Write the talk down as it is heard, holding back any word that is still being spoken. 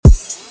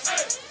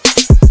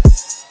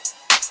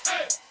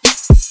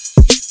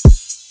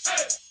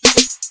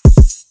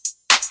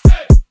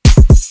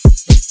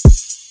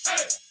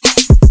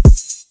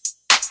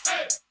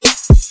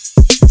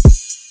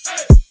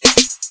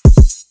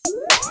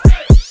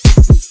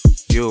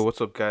Yo,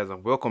 what's up, guys,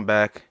 and welcome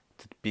back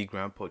to the Big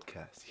Grand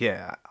Podcast.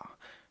 Yeah,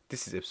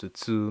 this is episode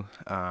 2,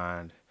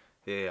 and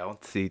yeah, I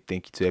want to say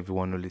thank you to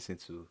everyone who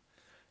listened to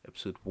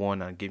episode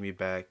 1 and gave me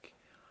back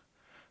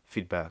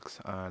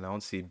feedbacks. And I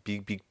want to say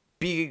big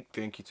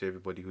thank you to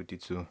everybody who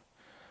did so.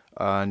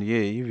 And yeah,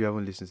 if you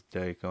haven't listened to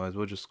that, you can as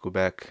well just go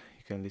back.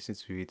 You can listen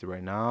to it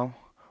right now.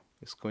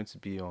 It's going to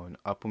be on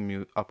Apple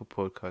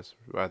Podcasts,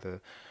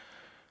 rather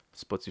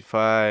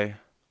Spotify,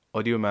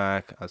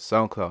 AudioMac, and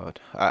SoundCloud.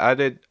 I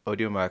added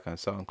AudioMac and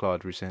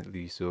SoundCloud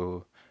recently,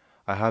 so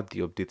I have the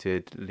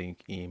updated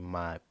link in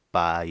my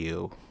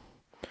bio.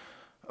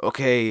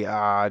 Okay,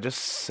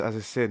 just as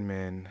I said,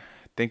 man,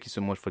 thank you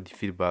so much for the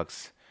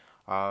feedbacks.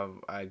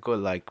 I got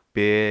like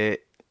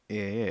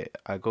yeah,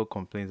 I got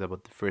complaints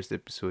about the first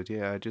episode.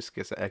 Yeah, I just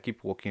guess I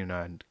keep working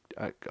and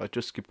I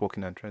just keep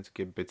working and trying to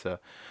get better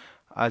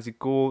as it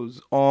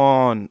goes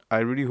on. I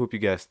really hope you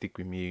guys stick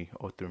with me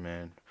all through,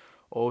 man,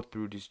 all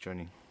through this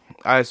journey.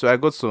 Alright, so I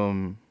got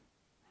some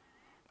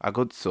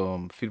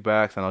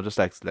feedbacks, and I'll just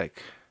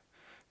like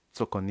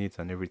talk on it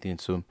and everything.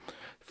 So,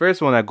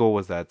 first one I got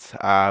was that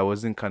I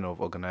wasn't kind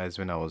of organized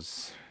when I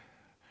was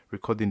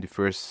recording the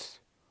first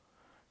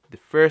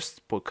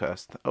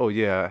podcast. Oh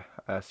yeah,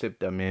 I accept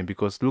that, man,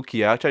 because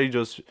Loki, I actually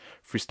just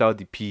freestyled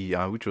the P,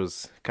 which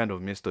was kind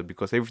of messed up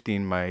because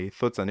everything, my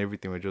thoughts and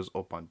everything were just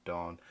up and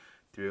down.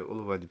 They were all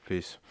over the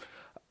place.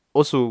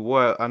 Also,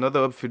 what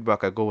another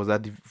feedback I got was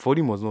that the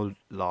volume was not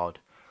loud.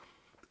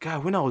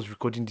 God, when I was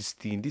recording this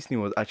thing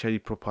was actually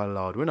proper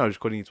loud. When I was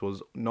recording, it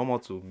was normal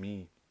to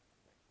me.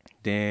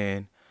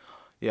 Then,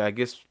 yeah, I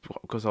guess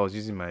because I was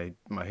using my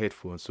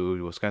headphones, so it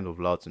was kind of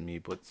loud to me.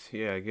 But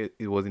yeah, I guess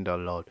it wasn't that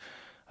loud,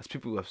 as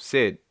people have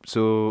said.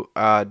 So,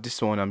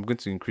 this one I'm going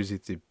to increase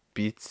it a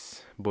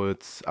bit,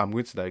 but I'm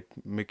going to like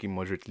make it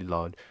moderately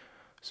loud,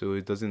 so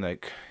it doesn't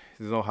like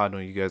it's not hard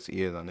on you guys'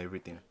 ears and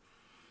everything.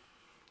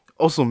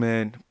 Also,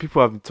 man,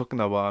 people have been talking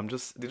about.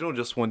 They don't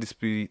just want this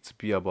to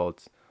be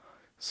about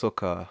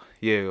soccer.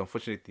 Yeah,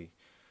 unfortunately,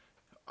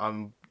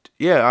 I'm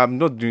yeah, I'm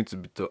not going to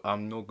be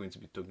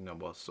talking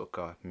about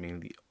soccer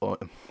mainly.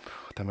 What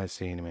am I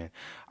saying, man?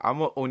 I'm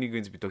not only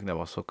going to be talking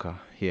about soccer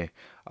here.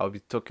 I'll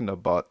be talking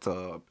about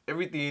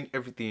everything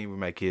with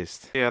my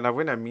guests. Yeah, and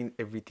when I mean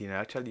everything,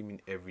 I actually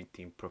mean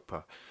everything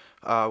proper.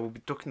 We'll be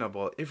talking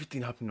about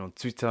everything happening on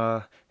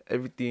Twitter,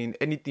 everything,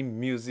 anything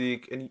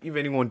music, if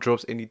anyone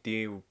drops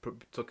anything, we'll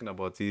be talking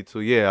about it. So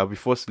yeah, I'll be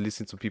forced to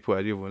listen to people I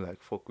don't even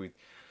like fuck with.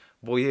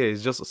 But yeah,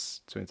 it's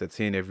just to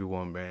entertain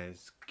everyone, man.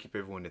 It's keep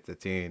everyone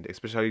entertained,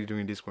 especially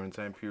during this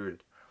quarantine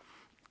period.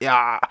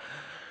 Yeah,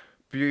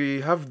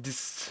 we have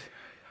this.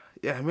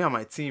 Yeah, me and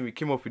my team, we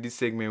came up with this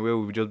segment where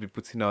we would just be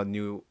putting out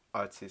new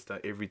artists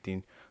and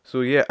everything. So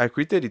yeah, I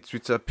created a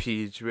Twitter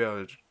page where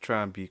I'll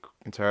try and be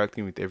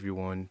interacting with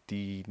everyone.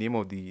 The name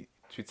of the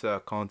Twitter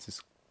account is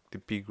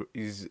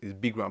is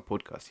Big Round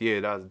Podcast.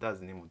 Yeah, that's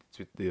the name of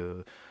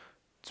the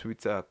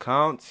Twitter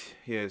account.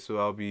 Yeah, so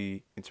I'll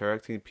be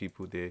interacting with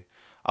people there.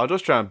 I'll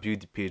just try and build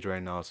the page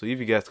right now. So if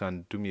you guys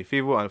can do me a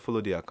favor and follow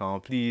the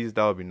account, please,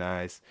 that would be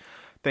nice.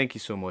 Thank you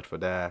so much for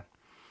that.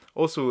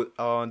 Also,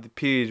 on the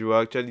page,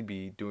 we'll actually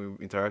be doing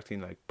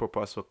interacting like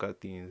proper soccer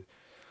things.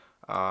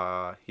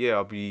 Yeah,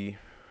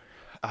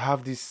 I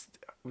have this.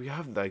 We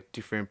have like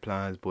different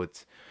plans,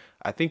 but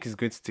I think it's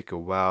going to take a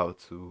while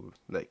to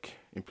like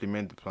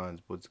implement the plans.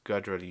 But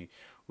gradually,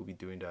 we'll be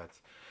doing that.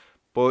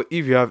 But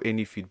if you have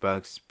any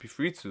feedbacks, be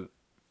free to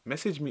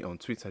message me on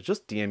Twitter.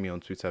 Just DM me on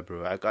Twitter,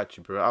 bro. I got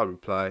you, bro. I'll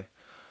reply.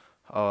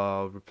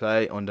 I'll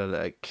reply under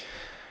like,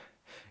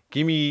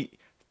 give me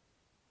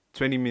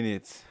 20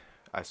 minutes.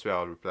 I swear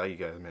I'll reply you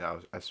guys, man.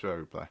 I swear I'll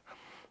reply.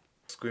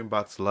 Just going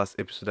back to the last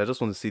episode, I just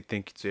want to say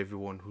thank you to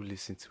everyone who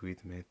listened to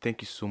it, man.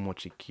 Thank you so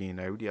much again.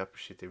 I really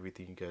appreciate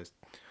everything you guys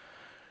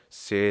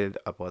said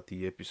about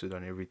the episode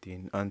and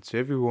everything. And to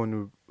everyone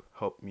who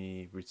helped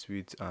me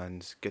retweet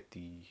and get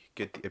the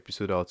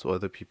episode out to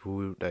other people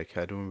who, like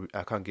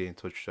I can't get in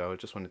touch. So I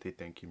just want to say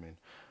thank you, man.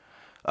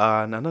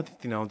 And another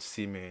thing I want to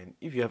say, man,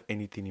 if you have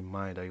anything in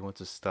mind that you want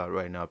to start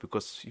right now,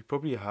 because you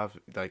probably have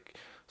like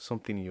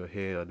something in your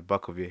head or the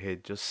back of your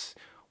head, just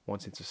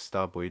wanting to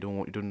start, but you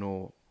don't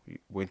know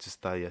when to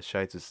start. You're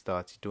shy to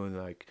start. You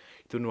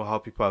don't know how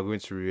people are going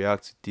to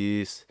react to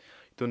this.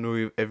 You don't know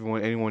if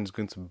anyone is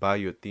going to buy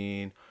your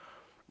thing,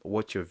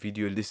 watch your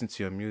video, listen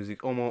to your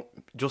music. Oh, man,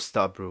 just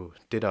start, bro.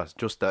 Dead ass,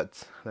 just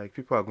start. Like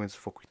people are going to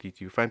fuck with it.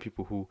 You find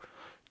people who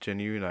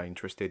genuinely are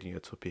interested in your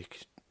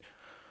topic.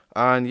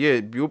 And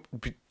yeah, be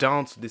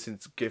down to listen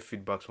to get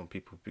feedbacks from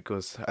people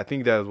because I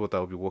think that's what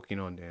I'll be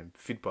working on then.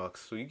 Feedbacks.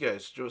 So you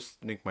guys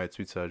just link my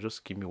Twitter.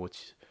 Just give me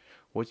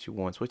what you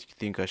want, what you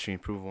think I should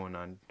improve on,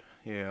 and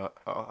yeah,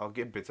 I'll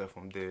get better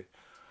from there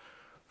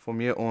from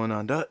here on.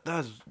 And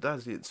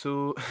that's it.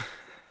 So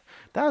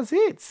that's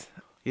it.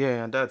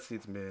 Yeah, and that's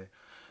it, man.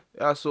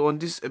 Yeah. So on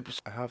this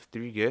episode, I have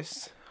 3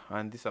 guests,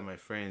 and these are my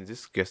friends.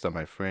 These guests are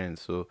my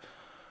friends. So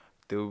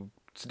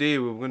today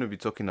we're going to be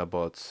talking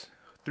about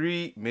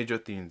 3 major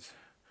things.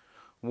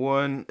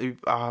 One,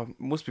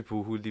 most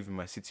people who live in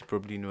my city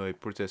probably know a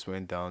protest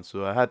went down,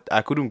 so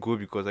I couldn't go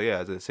because yeah,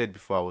 as I said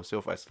before, I was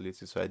self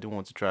isolated, so I didn't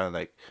want to try and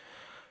like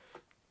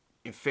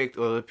infect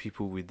other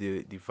people with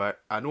the virus.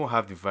 I don't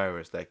have the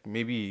virus. Like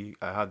maybe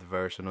I have the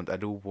virus or not. I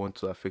don't want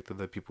to affect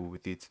other people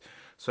with it,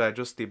 so I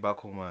just stay back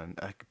home and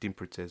I didn't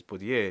protest.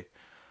 But yeah,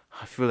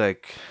 I feel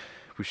like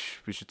we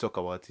should talk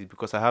about it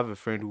because I have a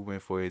friend who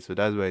went for it, so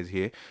that's why he's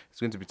here. He's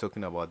going to be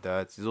talking about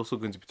that. He's also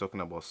going to be talking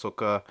about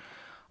soccer.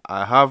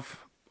 I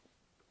have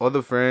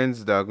other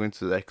friends that are going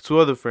to like two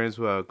other friends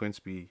who are going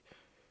to be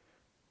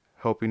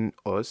helping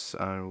us,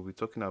 and we'll be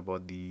talking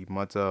about the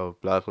matter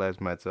of Black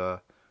Lives Matter.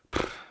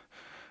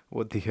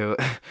 What the hell?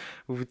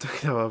 We'll be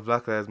talking about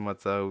Black Lives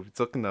Matter. We'll be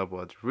talking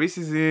about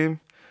racism.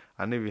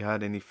 I never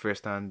had any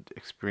first-hand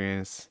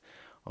experience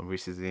on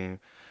racism.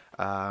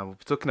 We'll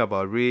be talking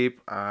about rape,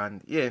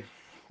 and yeah,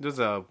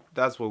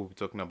 that's what we'll be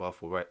talking about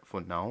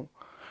for now.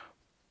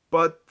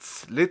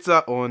 But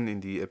later on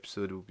in the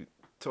episode, we'll be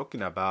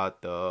talking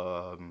about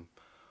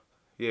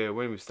yeah,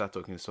 when we start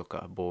talking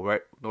soccer,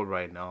 but not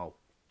right now.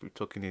 We're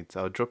talking it.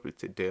 I'll drop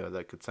it there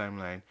like a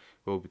timeline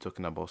where we'll be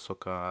talking about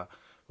soccer.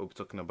 We'll be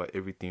talking about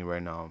everything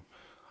right now,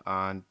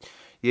 and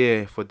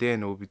yeah, for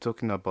then we'll be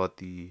talking about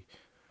the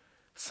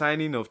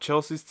signing of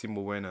Chelsea's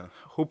Timo Werner.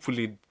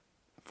 Hopefully,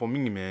 for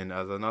me, man,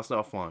 as an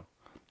Arsenal fan,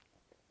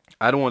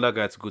 I don't want that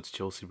guy to go to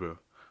Chelsea, bro,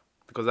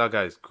 because that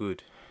guy is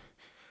good.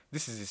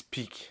 This is his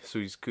peak, so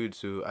he's good.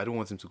 So I don't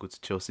want him to go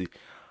to Chelsea.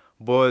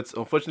 But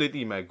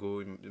unfortunately, it might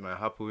go. It might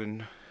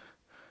happen.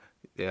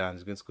 Yeah, and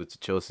he's going to go to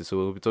Chelsea. So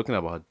we'll be talking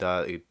about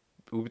that.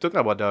 We'll be talking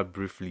about that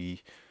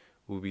briefly.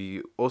 We'll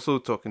be also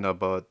talking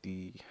about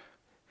the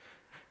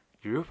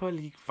Europa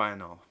League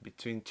final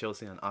between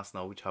Chelsea and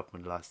Arsenal, which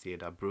happened last year.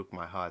 That broke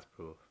my heart,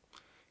 bro.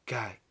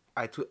 Guy,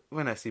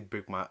 when I say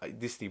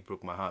this thing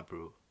broke my heart,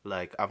 bro.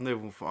 Like I've never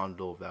even found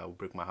love that will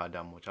break my heart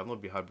that much. I've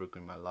not been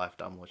heartbroken in my life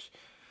that much.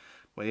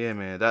 But yeah,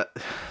 man, that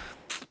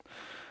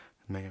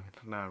man,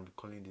 now I'm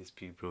recalling this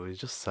peak, bro. It's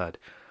just sad.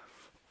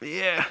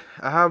 Yeah,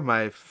 I have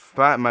my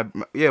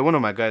yeah, one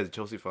of my guys is a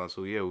Chelsea fan,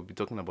 so yeah, we'll be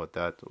talking about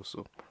that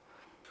also.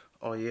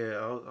 Oh yeah,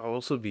 I'll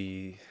also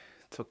be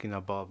talking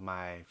about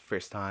my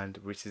first-hand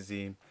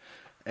racism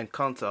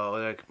encounter or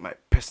like my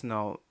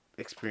personal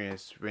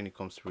experience when it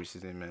comes to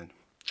racism, man.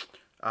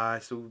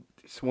 So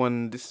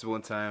this is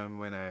one time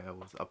when I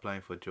was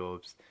applying for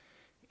jobs.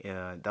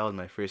 Yeah, that was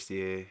my first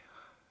year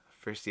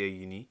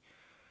uni.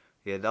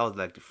 Yeah, that was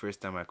like the first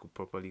time I could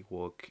properly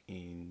work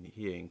in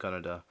here in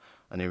Canada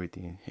and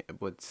everything.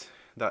 But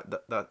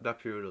that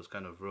period was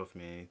kind of rough,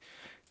 man.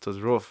 It was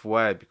rough.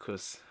 Why?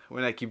 Because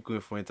when I keep going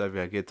for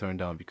interview, I get turned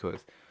down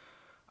because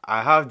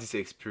I have this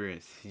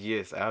experience.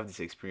 Yes, I have this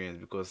experience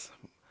because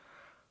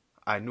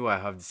I know I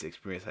have this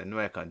experience. I know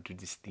I can do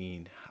this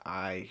thing.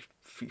 I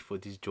fit for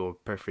this job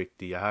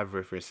perfectly. I have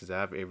references.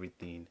 I have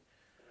everything.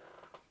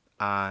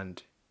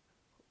 And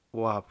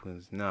what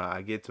happens? Nah,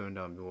 I get turned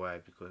down. Why?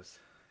 Because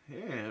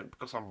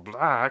I'm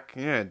black.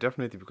 Yeah,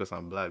 definitely because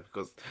I'm black.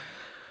 Because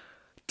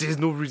there's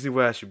no reason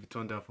why I should be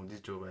turned down from this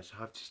job. I should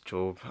have this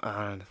job.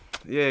 And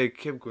yeah, it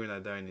kept going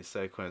like that in the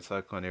cycle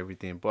and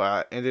everything. But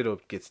I ended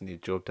up getting a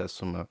job that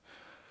summer.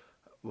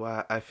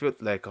 Well, I felt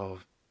like, oh,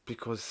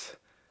 because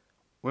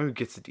when we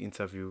get to the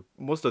interview,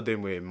 most of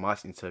them were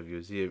mass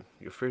interviews. Yeah,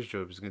 your first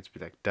job is going to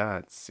be like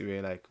that. So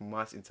we're like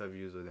mass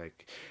interviews or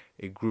like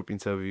a group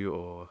interview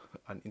or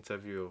an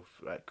interview of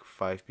like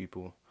 5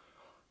 people.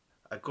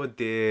 I got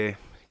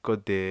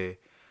there.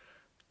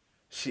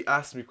 She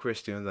asked me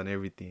questions and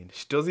everything.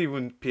 She doesn't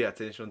even pay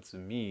attention to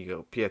me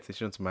or pay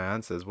attention to my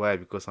answers. Why?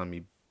 Because I'm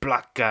a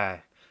black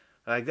guy.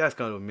 Like that's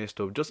kind of messed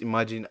up. Just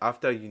imagine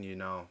after uni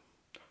now,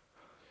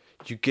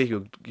 you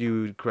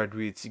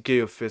graduate, you get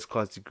your first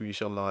class degree,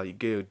 inshallah, you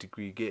get your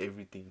degree, you get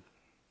everything.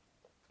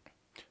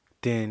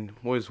 Then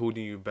what is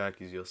holding you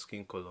back is your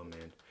skin color,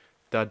 man.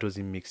 That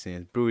doesn't make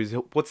sense, bro.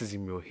 What is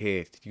in your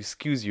head? The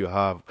skills you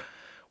have,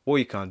 what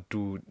you can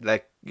do.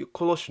 Like your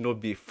color should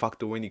not be a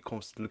factor when it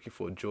comes to looking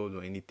for a job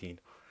or anything.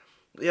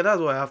 Yeah,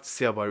 that's what I have to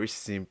say about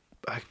racism.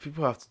 Like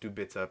people have to do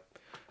better.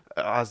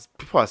 As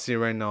people are saying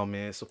right now,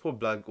 man, support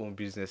black-owned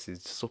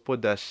businesses.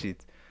 Support that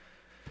shit.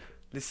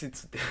 Listen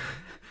to them.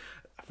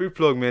 Free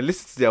plug, man.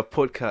 Listen to their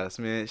podcast,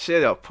 man.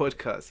 Share their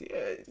podcast.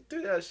 Yeah,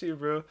 do that shit,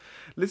 bro.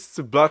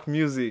 Listen to black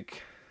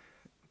music.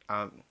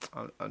 I'm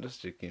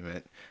just joking,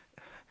 man.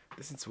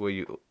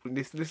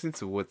 Listen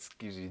to what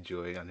gives you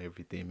joy and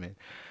everything, man.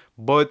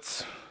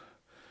 But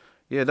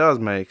yeah, that was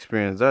my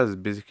experience. That was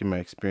basically my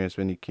experience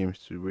when it came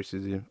to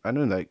racism. I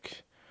know,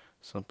 like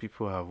some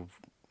people have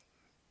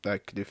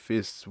like they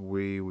face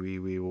way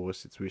worse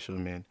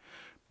situation, man.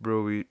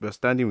 Bro, we're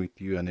standing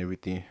with you and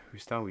everything. We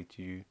stand with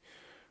you,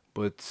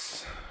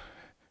 but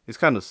it's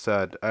kind of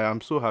sad.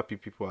 I'm so happy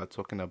people are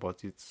talking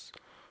about it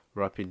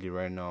rapidly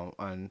right now.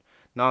 And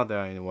now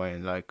that we're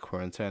in like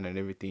quarantine and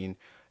everything,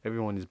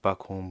 everyone is back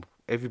home.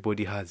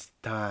 Everybody has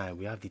time.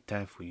 We have the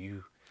time for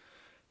you.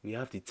 We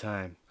have the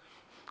time.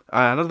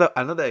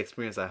 Another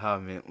experience I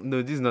have, man.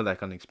 No, this is not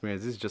like an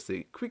experience. This is just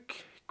a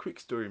quick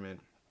story, man.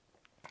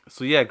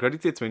 So yeah, I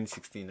graduated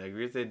 2016. I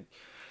graduated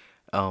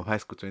high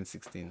school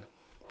 2016.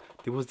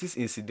 There was this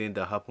incident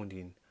that happened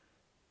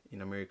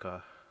in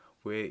America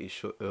where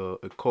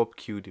a cop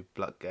killed a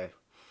black guy.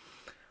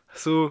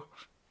 So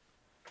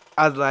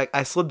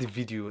I saw the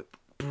video,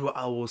 bro.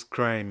 I was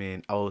crying,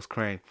 man. I was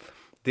crying.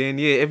 Then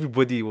yeah,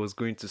 everybody was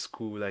going to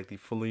school like the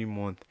following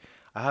month.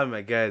 I had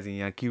my guys in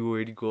Yankee who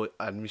already got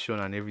admission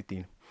and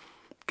everything.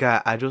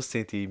 Guy, I just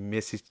sent a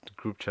message to the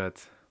group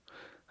chat.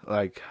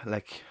 Like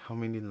how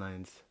many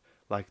lines?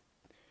 Like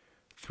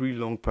 3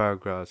 long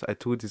paragraphs. I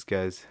told these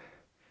guys,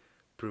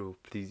 bro,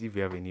 please, if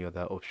you have any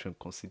other option,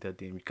 consider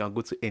them. You can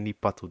go to any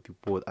part of the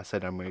world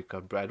outside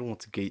America, bro. I don't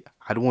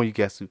want you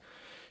guys to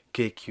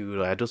get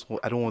killed. I don't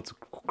want to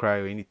cry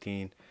or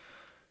anything.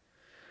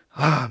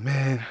 Ah,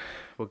 man.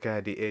 But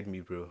guy, they aired me,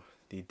 bro.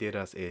 They dead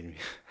ass aired me.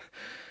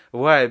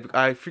 Why?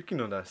 I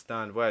freaking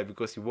understand. Why?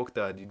 Because he worked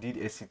hard, he did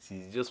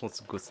SCT, he just wants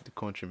to go to the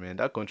country, man.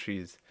 That country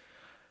is,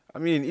 I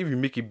mean, if you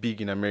make it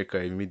big in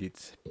America, you made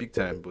it big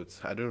time, but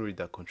I don't rate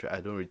that country. I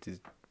don't rate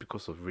it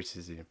because of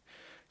racism.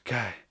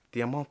 Guy,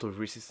 the amount of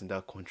racists in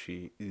that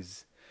country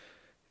is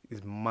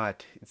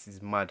mad. It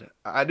is mad.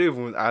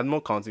 I'm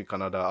not counting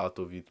Canada out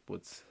of it,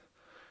 but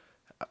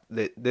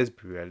let's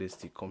be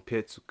realistic.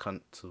 Compared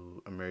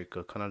to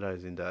America, Canada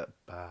isn't that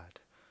bad.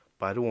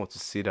 But I don't want to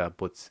say that,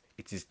 but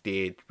it is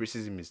dead.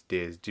 Racism is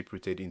there. It's deep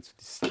rooted into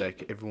this.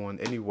 Like everyone,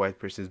 any white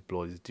person's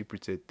blood is deep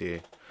rooted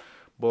there.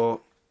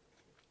 But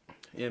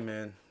yeah,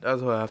 man,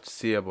 that's what I have to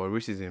say about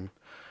racism.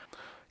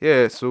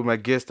 Yeah, so my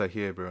guests are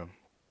here, bro.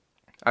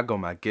 I got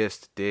my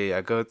guests today.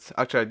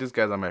 Actually, these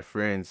guys are my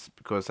friends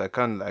because I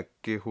can't like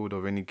get hold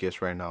of any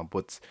guests right now.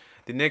 But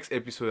the next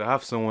episode, I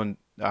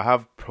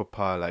have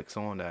proper like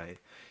someone that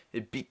a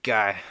big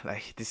guy.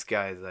 Like this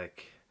guy is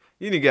like,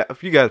 you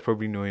guys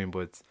probably know him,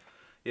 but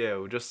yeah,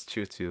 we'll just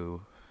chill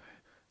till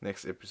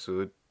next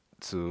episode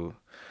to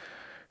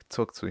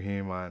talk to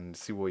him and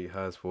see what he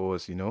has for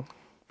us,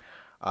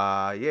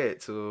 yeah,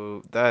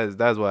 so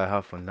that's what I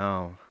have for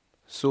now.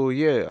 So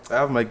yeah, I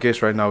have my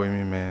guests right now with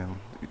me, man.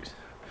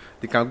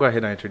 They can go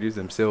ahead and introduce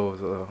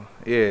themselves.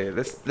 Yeah,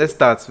 let's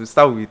start. We'll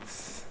start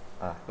with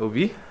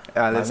Obi.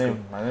 Let's go.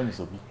 My name is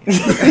Obi.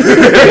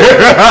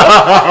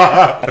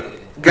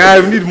 Guy,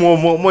 we need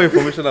more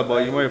information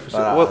about you. More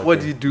information. What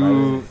do you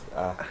do?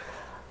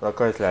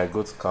 Currently, I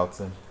go to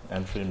Carleton,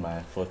 entering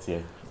my 4th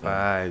year.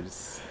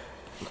 Vibes.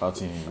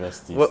 Carleton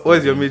University.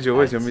 What's your major?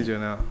 What's your major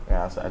now?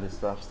 Yeah, so I'm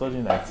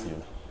studying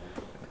IT.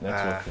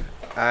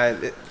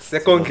 Networking.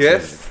 Second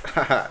guest.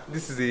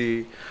 This is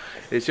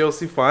a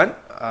Chelsea fan.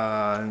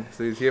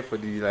 So he's here for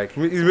the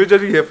he's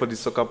majorly here for the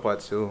soccer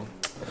part. So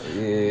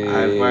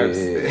yeah, vibes.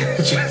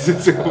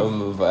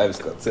 Vibes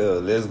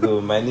cartel. Let's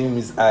go. My name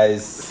is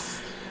Ice.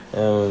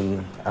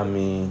 I'm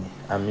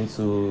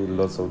into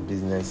lots of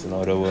business in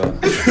other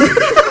world.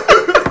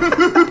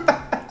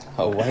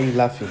 Why are you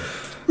laughing?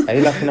 Are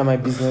you laughing at my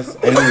business?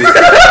 Anyway.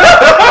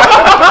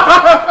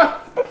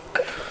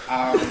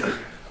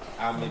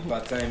 I'm a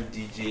part-time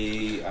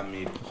DJ. I'm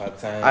a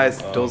part-time.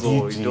 Ice does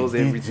all. He does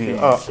everything.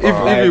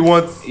 If you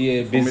want.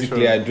 Yeah,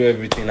 basically I do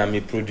everything. I'm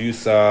a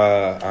producer.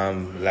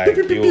 I'm like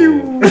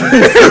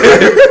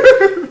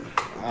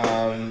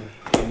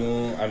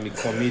I'm a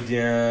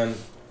comedian.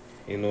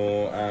 And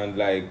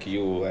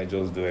I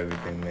just do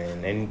everything,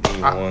 man. Anything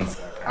you want.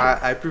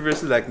 I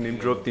previously name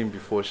dropped him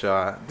before,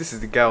 Sha. This is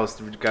the guy I was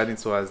regarding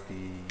to as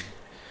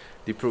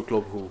the pro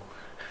club who.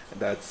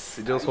 It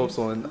just hops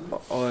on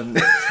on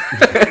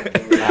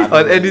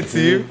any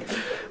team.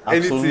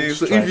 Anything.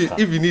 So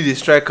if you need a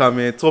striker,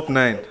 man, top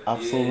 9.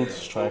 Absolute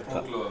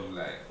striker.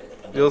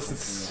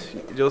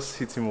 Just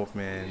hit him up,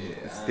 man.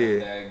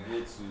 Stay. I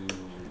go to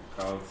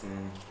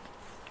Carleton.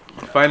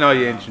 Final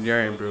year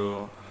engineering,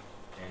 bro.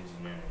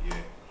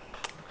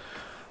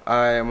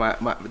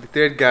 The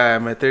third guy,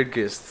 my third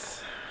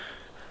guest.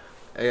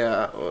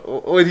 Yeah,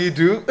 what do you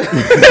do? The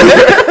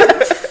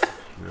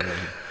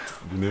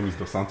name is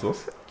Dos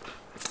Santos.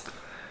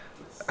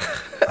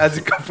 As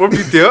you can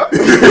probably tell,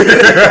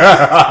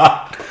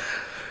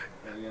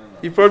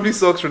 he probably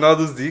sucks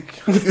Ronaldo's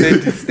dick.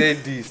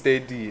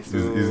 Steady. So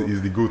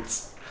He's the goat.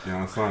 You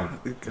understand?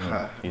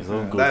 He's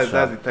all good.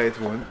 That's the tight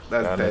one.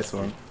 That's the tight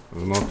one.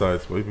 It's not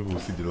tight, but if people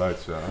see the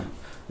lights,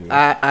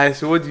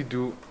 So what do you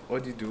do?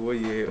 What are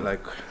you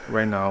like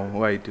right now?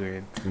 What are you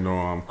doing?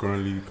 I'm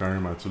currently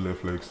carrying my 2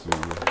 left legs to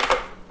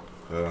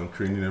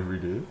training every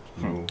day.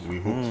 We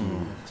hope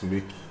to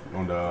make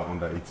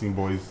under 18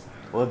 boys.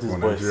 What these for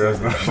boys Nigeria's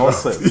say? national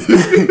Nonsense.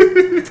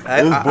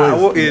 team.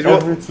 What age?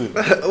 Everything.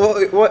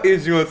 What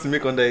age do you want to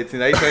make under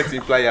 18? Are you trying to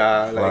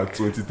imply Like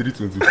 23,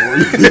 24.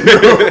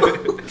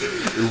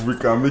 If we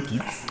can make it,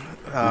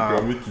 we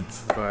can make it.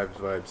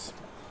 Vibes.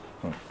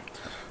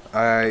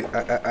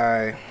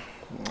 I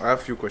have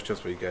a few questions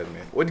for you guys,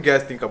 man. What do you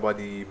guys think about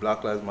the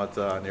Black Lives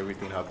Matter and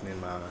everything happening,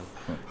 man?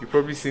 You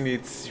probably seen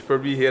it. You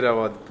probably heard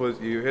about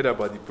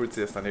the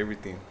protests and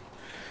everything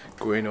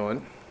going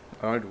on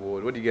around the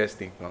world. What do you guys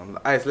think, man?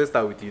 Ice, let's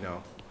start with you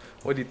now.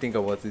 What do you think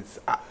about it?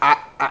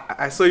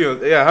 I saw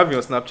you. I have you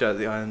on Snapchat,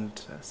 and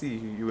I see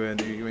you were in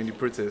the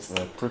protest.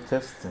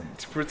 Protesting.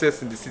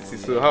 Protest in the city.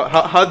 So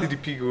how did the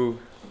P go?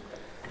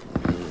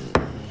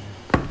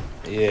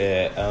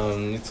 Yeah,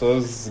 it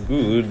was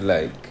good.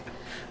 Like,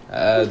 I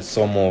had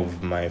some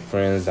of my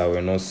friends that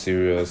were not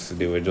serious.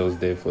 They were just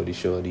there for the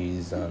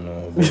shorties and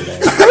all. But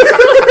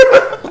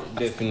like,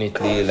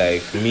 definitely,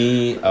 like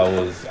me, I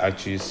was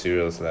actually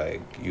serious.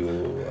 Like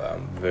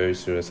I'm very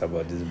serious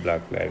about this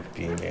Black Lives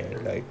thing,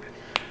 man. Like,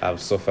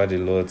 I've suffered a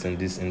lot in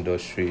this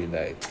industry.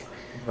 Like,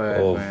 But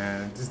of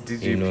man, this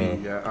DJP, you know,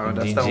 yeah, I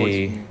understand what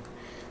you DJ. mean.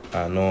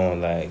 I know,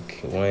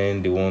 like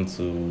when they want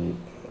to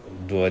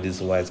do all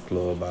this white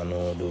club and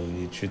all, they'll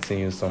be treating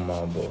you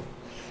somehow. But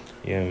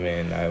yeah,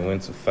 man, I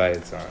went to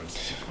fight and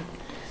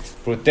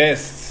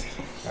protest,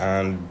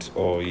 and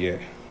oh yeah,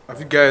 Have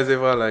you guys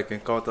ever like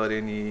encountered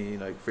any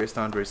like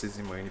first-hand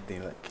racism or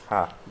anything like?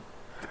 Ha.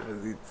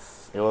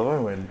 It's It was when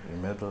we were in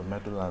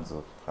Meadowlands.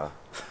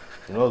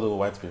 You know the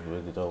white people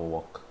they don't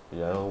walk.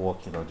 They are all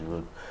walking on the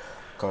road.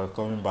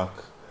 Coming back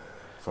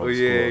from oh school.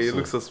 yeah, you so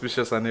look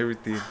suspicious and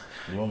everything.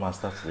 the woman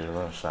started to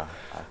run. Sha.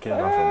 I came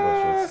down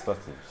from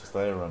bus. She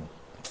started running.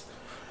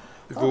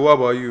 But what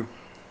about you?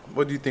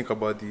 What do you think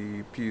about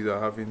the P's are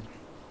having,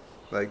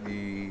 like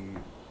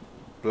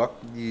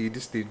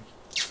this thing,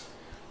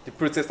 the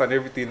protest and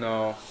everything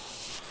now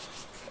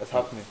that's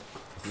happening?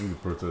 I think the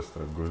protests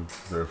are good.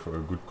 They're for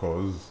a good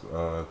cause.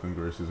 I think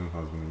racism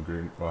has been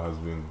great, or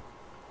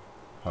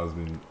has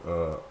been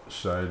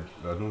shied.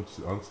 I don't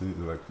say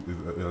like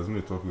it has been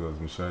a topic that has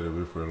been shied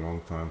away for a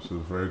long time. So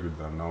it's very good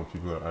that now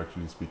people are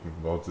actually speaking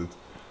about it,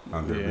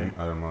 and they're being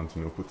adamant,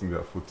 putting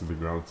their foot to the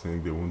ground,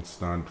 saying they won't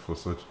stand for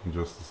such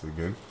injustice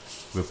again.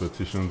 The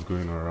petitions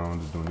going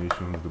around, the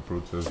donations, the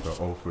protests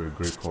are all for a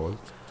great cause.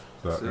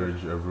 So I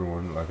urge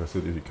everyone, like I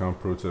said, if you can't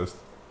protest,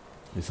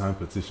 you sign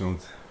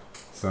petitions.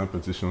 You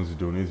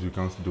donate. You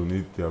can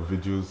donate their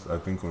videos, I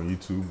think, on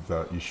YouTube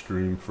that you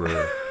stream for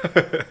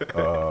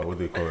what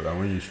they call it. And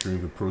when you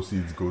stream, the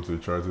proceeds go to a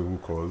charitable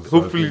cause.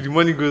 Hopefully, the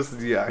money goes to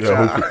the actual.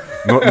 Yeah,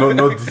 hopefully.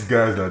 Not these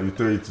guys that you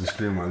tell you to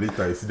stream and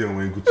later you see them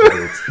wearing Gucci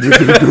belts.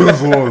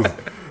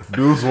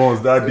 Those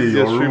ones that day It's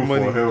your just room free for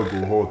money. hell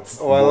go hot.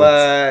 Wallah, I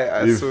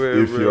if swear,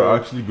 if bro. you're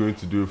actually going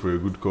to do it for a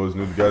good cause,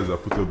 the guys that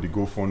put up the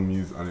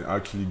GoFundMe's and it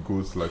actually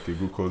goes like a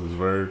good cause is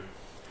very.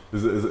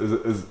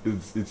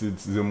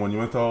 It's a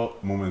monumental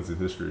moment in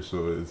history,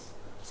 so it's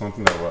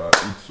something that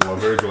we're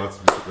very glad to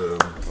be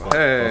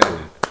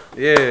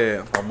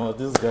Yeah,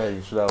 This guy,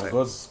 you should have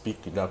gone to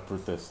speak in that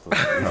protest.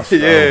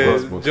 yeah,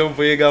 but- John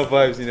Boyega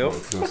vibes,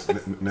 Just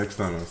next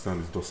time I understand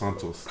it's Dos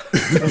Santos.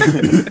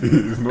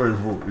 It's not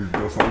Evo, it's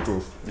Dos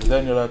Santos. Is there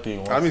any other thing you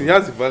want I mean, he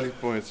has a valid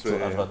point. So,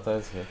 to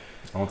advertise here?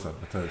 I want to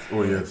advertise.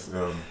 Oh yes,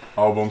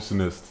 album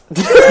soonest.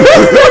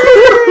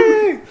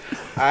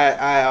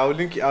 I'll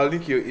link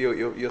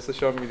your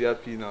social media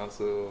P now.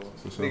 So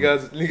Social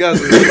niggas,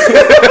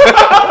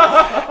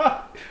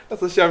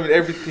 social media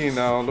everything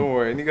now. Don't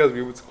worry, niggas will be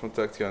able to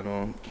contact you and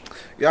all.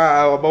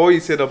 Yeah, about what you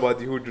said about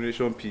the whole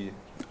donation P.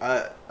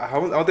 I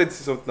wanted to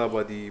say something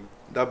about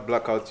that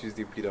Blackout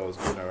Tuesday P that was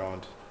going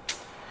around.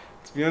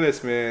 To be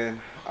honest, man,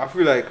 I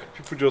feel like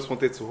people just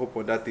wanted to hop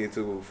on that thing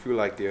to feel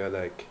like they are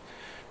like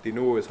they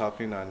know what's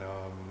happening and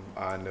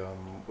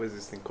what's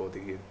this thing called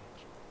again?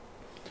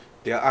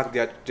 They are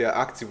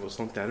active or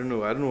something. I don't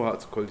know how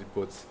to call it,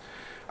 but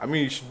I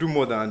mean you should do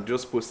more than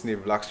just posting a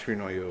black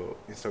screen on your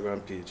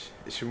Instagram page.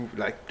 You should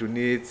like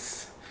donate,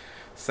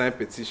 sign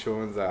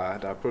petitions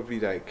that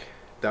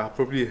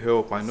probably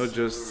help and not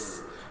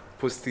just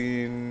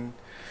posting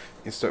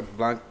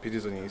blank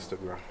pages on your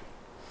Instagram.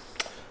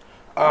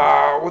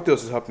 What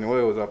else is happening? What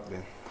else is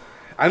happening?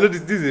 I know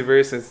this is a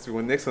very sensitive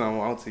one. Next one I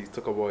want to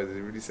talk about is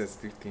a really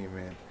sensitive thing,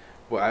 man.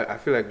 But I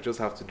feel like we just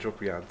have to drop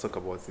here and talk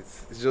about it.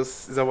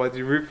 It's about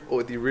the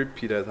rape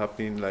that's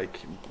happening, like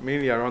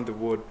mainly around the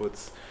world,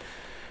 but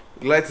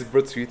light is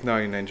brought to it now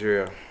in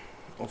Nigeria.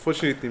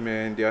 Unfortunately,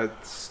 man, there are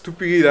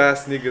stupid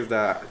ass niggas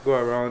that go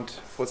around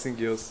forcing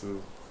girls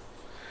to.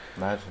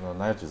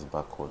 Nigeria is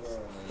backwards.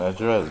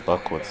 Nigeria is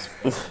backwards.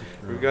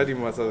 Regarding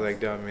matters like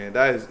that, man,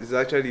 that is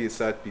actually a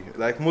sad thing.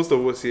 Like most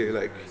of us here,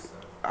 like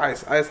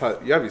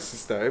you have a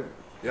sister.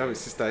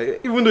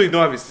 Even though you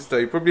don't have a sister,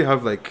 you probably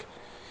have like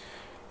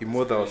a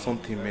mother or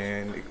something,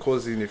 man, a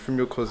cousin, a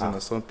female cousin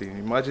or something.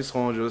 Imagine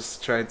someone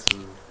just trying to,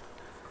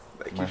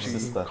 like, My if she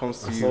sister.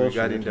 comes to I'm you sorry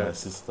regarding to my that.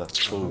 sister.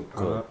 Oh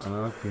God.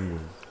 Another thing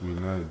is we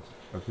Nige,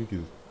 I think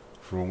is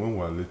from when we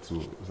were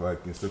little, it's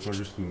like in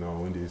secondary school now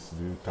when they used to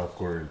do tap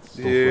current,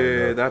 stuff Yeah,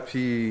 like that. that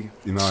P.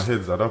 In our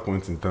heads at that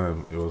point in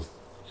time,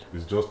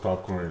 it's just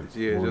tap current.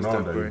 Yeah, but just now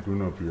tap that current. you've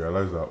grown up, you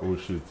realize that oh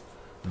shit,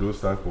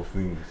 those type of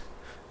things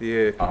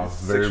Yeah, are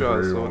very sexual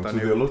very assault wrong. So and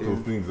there are a lot everything.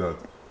 of things that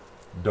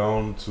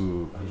down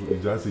to you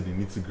just say the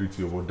nitty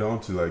gritty, but down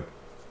to like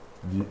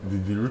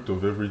the root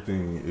of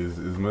everything is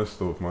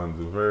messed up, man.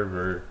 It's a very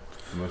very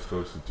messed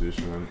up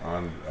situation,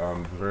 and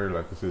I'm very,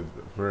 like I said,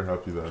 very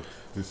happy that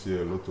this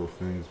year a lot of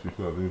things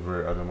people have been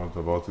very adamant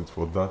about it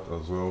for that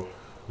as well.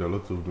 There are a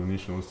lot of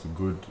donations to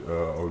good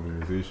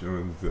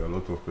organizations. There are a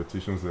lot of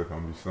petitions that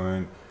can be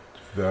signed.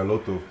 There are a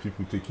lot of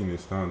people taking a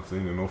stand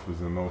saying enough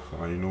is enough,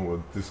 and you know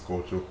what, this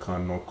culture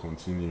cannot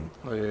continue.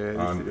 Oh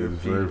yeah, And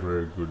it's very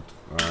very good.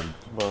 And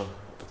But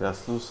there are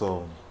still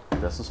some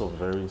there's also some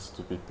very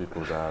stupid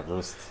people that are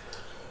just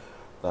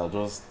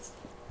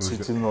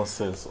tweeting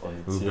nonsense on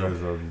the Those team. guys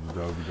that'll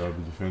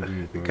be defending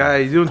it. man. Guy,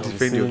 you don't I'll be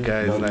defend your saying-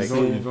 guys I'll be like.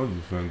 saying- You don't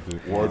defend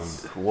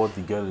it. What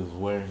the girl is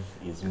wearing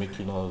is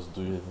making us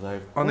do it.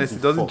 Like, Honestly, it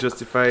what the doesn't fuck?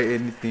 justify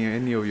anything,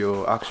 any of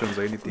your actions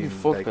or anything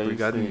fuck like are you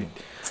regarding saying?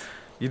 it.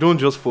 You don't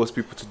just force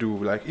people to do.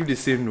 Like if they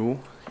say no,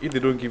 if they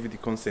don't give you the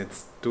consent,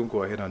 don't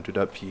go ahead and do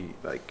that P.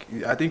 Like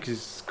I think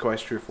it's quite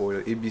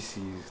straightforward.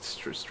 ABC,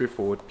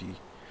 straightforward P.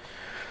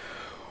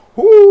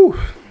 Woo! But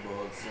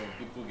some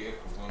people get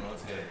coconut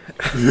head.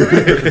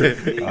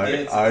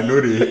 I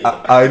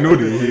know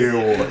they hear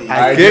what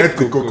I I get get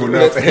the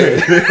coconut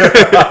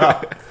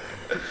head.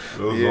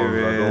 Those Yeah, ones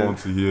I man. don't want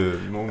to hear.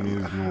 No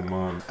means no,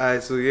 man.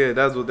 Alright, so yeah,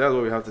 that's what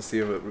we have to say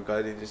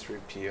regarding this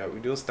rape P. We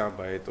don't stand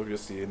by it.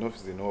 Obviously, enough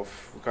is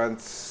enough. We can't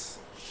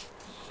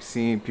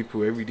see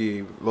people every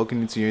day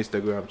logging into your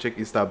Instagram, check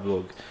Insta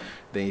blog,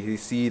 then you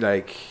see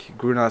like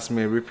grown ass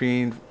men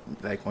raping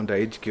like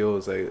underage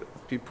girls, like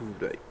people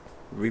like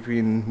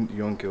raping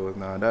young girls.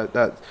 Now that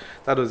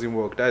doesn't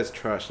work. That is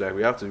trash. Like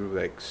we have to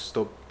like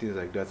stop things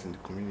like that in the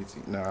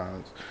community.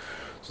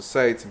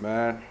 Society,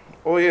 man.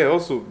 Oh yeah,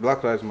 also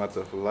Black Lives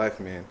Matter for life,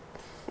 man.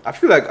 I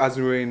feel like as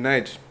we were in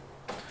Niger,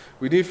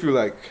 we didn't feel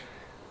like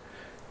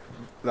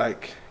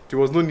there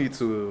was no need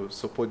to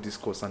support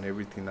discourse and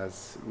everything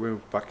as we were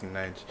back in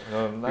Niger.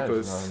 No,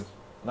 Because-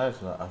 Nice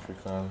is not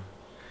African.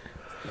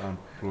 And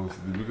plus,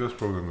 the biggest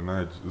problem in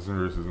Nigeria isn't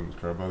racism,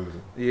 it's tribalism.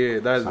 Yeah,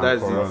 that's And it.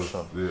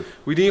 corruption. Yeah.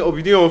 We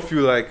didn't all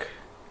feel like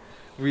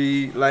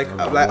we like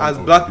That's like one as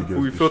of black the people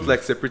we biggest felt issues.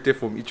 like separated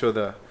from each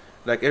other.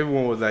 Like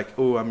everyone was like,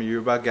 oh, I'm a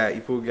Yoruba guy,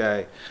 Igbo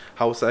guy,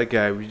 Hausa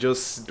guy. We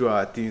just do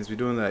our things. We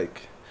don't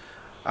like,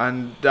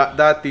 and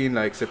that thing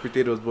like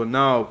separated us. But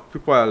now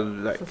people are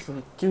like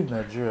Killed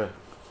Nigeria.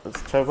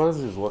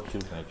 Tribalism is what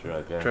killed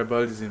Nigeria, guys.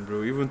 tribalism,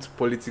 bro. Even to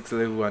politics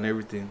level and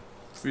everything.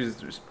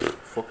 It's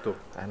fucked up.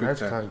 And big that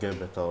time. can't get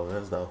better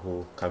unless that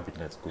whole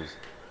cabinet goes.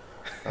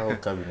 That whole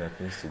cabinet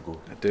needs to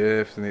go.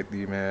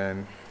 Definitely,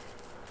 man.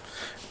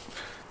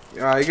 You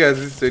guys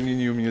listen to any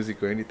new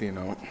music or anything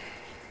now?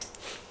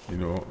 You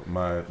know,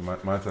 my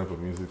type of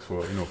music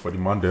for for the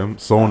man them.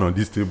 Someone on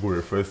this table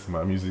refers to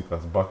my music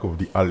as back of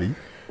the alley.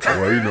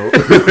 Well,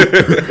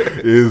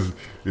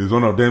 is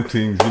one of them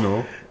things,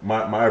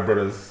 my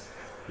brothers,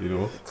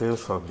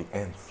 Tales from the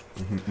end.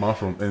 man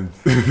from ends.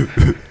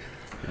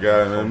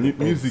 Yeah, man,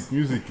 music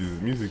is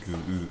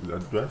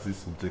do I say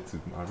subjective?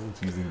 I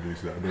don't use English.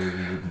 I don't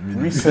even know the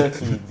meaning.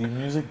 Recently, the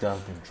music that has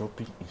been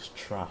dropping is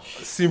trash.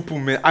 Simple,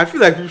 man. I feel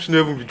like people should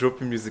never be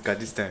dropping music at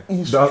this time.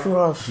 It's That-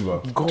 trash.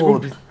 That-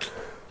 God.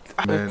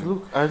 Man. Like,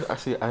 look,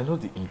 I know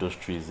the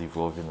industry is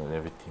evolving and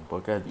everything,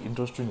 but guy, the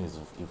industry is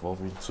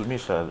evolving. To me,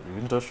 the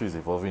industry is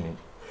evolving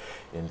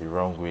in the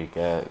wrong way,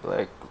 guy.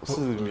 Like,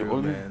 see, the Real,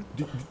 only man.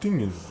 The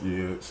thing is,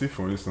 say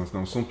for instance,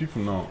 now some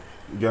people now,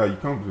 you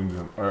can't blame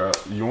them.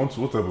 You want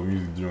what type of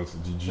music do you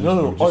want? Did you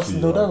no, just honestly,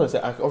 say, no. That's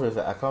what I say.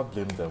 Obviously, I can't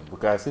blame them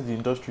because I see the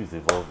industry is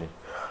evolving.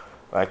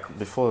 Like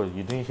before,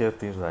 you didn't hear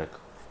things like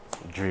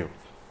drill.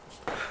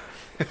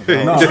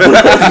 No,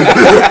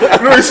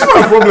 you see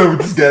my problem with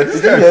this guy. This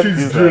guy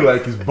treats drill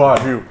like it's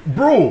bad. Drill.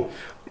 Bro,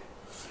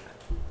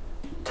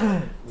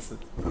 Yeah.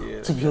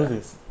 To be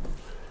honest,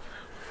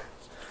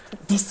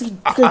 this thing.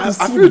 I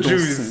feel Drew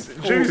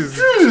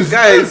is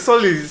guy is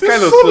solid. It's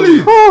kind of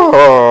solid.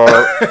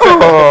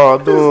 Oh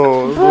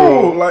no,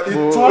 bro, like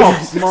it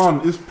taps,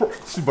 man.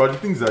 See, but the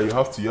things that you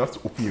have to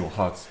open your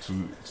heart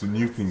to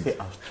new things. Say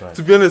I've tried.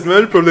 To be honest, my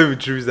only problem with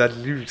Drew is that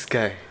lyrics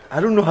guy. I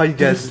don't know how you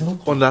guys There's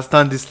no-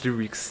 understand these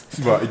lyrics.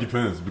 See, but it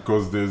depends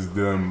because there's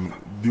the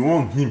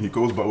one he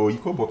calls back. Well, you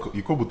call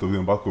both of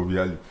them back of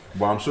reality.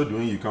 But I'm sure the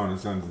one you can't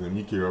understand is the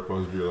UK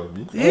rappers drill.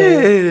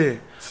 Yeah.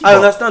 See, I but-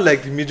 understand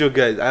like the major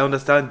guys. I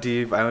understand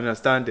Dave. I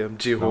understand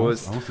J I won't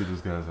Horse. say those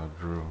guys are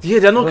drill. Yeah,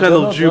 they're not No, kind they're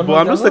of not- Drew, they're but not-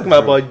 I'm just they're talking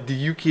not about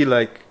the UK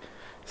like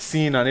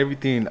scene and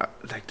everything.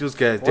 Like those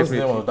guys What's the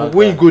name definitely. of that But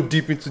when you guy? go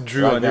deep into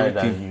Drew That and guy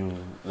everything, that you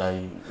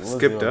like. what's the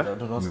Skepta? name of that?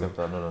 No, not No.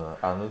 Skepta. No.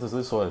 I noticed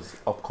this one is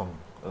upcoming.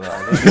 No,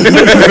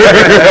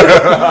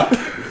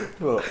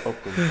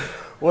 upcoming.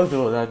 What's the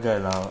name of that guy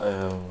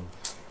now?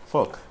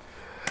 Fuck.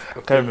 I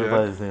can't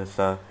remember his name.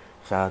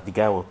 The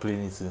guy was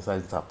playing it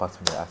inside his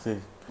apartment. I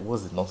said,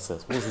 "What's the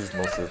nonsense? What's this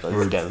nonsense?" That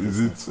this guy Wait, is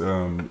it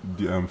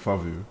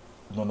Fabio?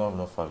 No,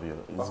 not Fabio.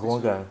 It's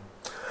one guy.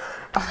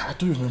 I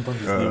don't remember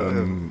his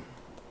name.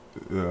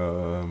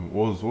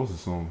 What's the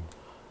song?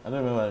 I don't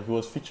remember. He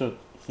was featured.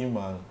 Him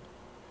and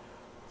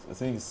I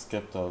think it's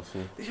Skepta also.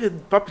 yeah,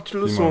 Papi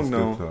Chulo Him song and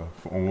now.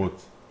 Skepta. On what?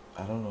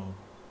 I don't know.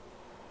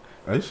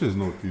 Are you sure it's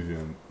not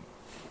Octavian?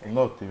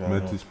 Not Octavian.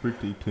 Met No. his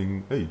pretty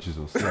thing. Hey,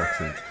 Jesus, the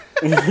accent.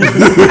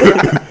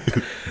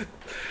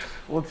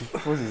 What's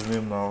his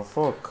name now?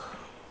 Fuck.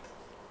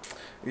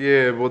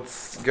 Yeah, but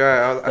guy,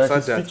 I Like said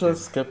his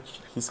that.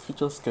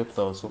 featured Skepta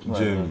or something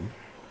Jamie. like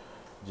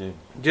that. Jamie.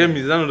 Jamie,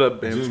 is that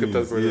not that Jamie,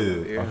 Skepta's brother?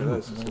 yeah. I don't know.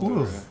 that's Who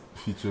else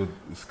featured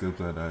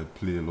Skepta that I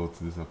play a lot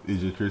in this app?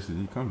 AJ Tracy.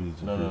 He can't be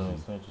AJ No, Tracy.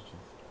 it's not Jamie.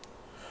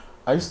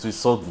 I used to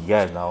insult the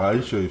guy now. Are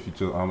you sure he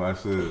features? I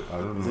said I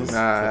don't know. Is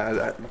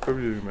Nah, I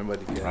probably remember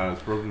the guy.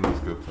 It's probably not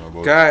Skepta,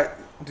 but Guy,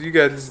 do you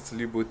guys listen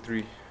to Libo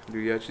 3?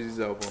 Louis Archie's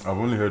album? I've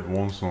only heard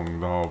one song in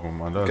the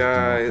album, and that's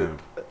Guy, Dinner Time.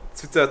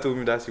 Twitter told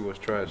me that he was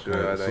trash. Guy,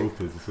 Yeah, it like, sold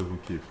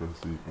 37K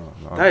first week.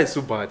 that is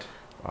so bad.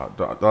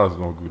 That's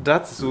not good.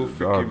 That's so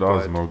freaking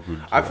That's bad. not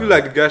good. I feel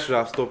like the guy should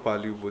have stopped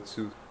at Libo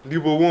 2.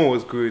 Libo 1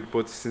 was good,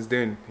 but since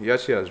then, he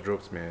actually has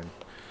dropped, man.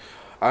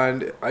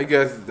 And I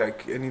guess,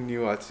 like, any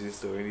new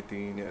artist or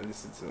anything I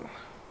listen to.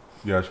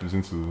 Yeah, I should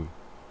listen to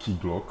Key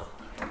Glock.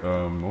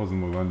 What's the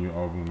name of that new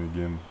album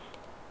again?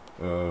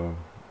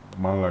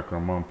 Man Like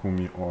Raman, Put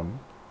Me On.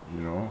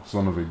 You know,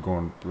 Son of a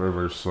Gun. Very,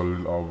 very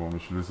solid album. You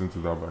should listen to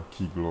that by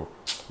Key Glock.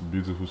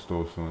 Beautiful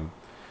stuff, son.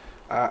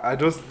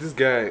 This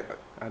guy,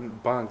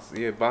 and Banks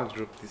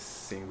dropped this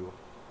single.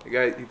 The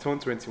guy, he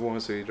turned 21,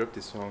 so he dropped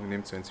this song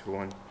named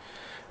 21.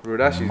 Bro,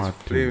 that shit's Mad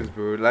flames,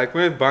 bro. Like,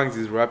 when Banks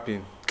is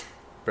rapping,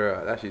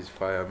 bro, that shit's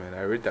fire, man.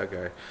 I rate that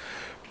guy.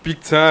 Big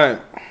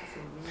time.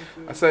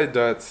 Aside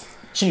that,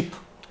 Cheap.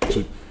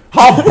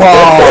 Haba!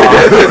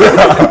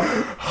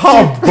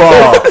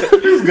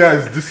 This guy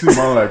is dissing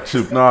man like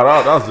Chip. Nah,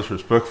 that's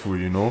disrespectful,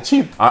 you know.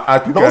 Cheap. I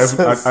think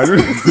Nonsense. I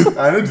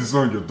know the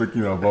song you're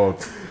talking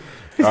about.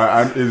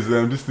 And is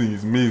this thing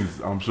is means,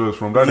 I'm sure it's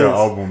from that their Yes.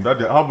 album. But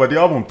the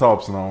album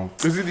tops now.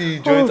 is it the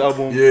joint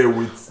album? Yeah,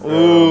 with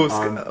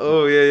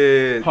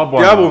Yeah. How about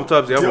The album now?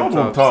 tops. The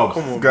album tops.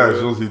 Come on, This guy is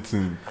bro. just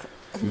hitting.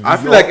 I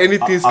feel like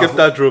anything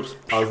Skepta drops.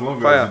 As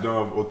long Fire. as you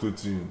don't have auto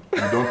tune, you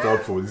don't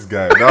tap for this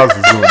guy. That's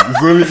his own.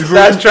 It's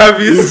That's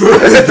Travis.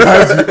 only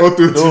guys with auto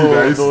tune that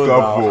No, he's no,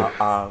 tap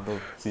for. no.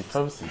 See,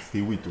 Travis is.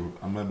 Hey, wait, oh,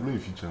 I'm not blowing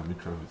feature. I meet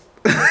Travis.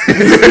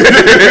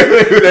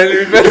 Then we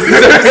invest in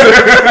this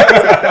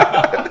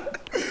episode.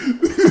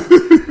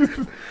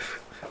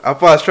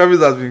 Apart, Travis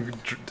has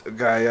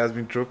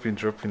been dropping,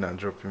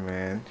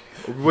 man.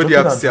 What do you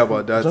have to say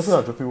about that?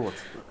 Dropping what?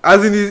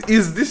 As in,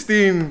 is this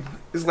thing?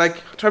 It's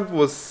like Travis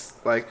was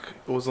like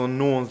it was on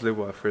no one's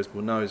level at first,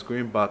 but now it's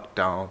going back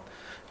down.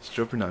 It's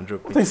dropping and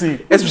dropping.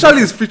 See, Especially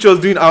his features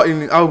doing out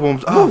in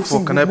albums. No,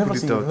 Fuck, can I put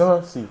it We've out?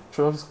 never see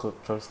Travis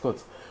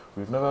Scott.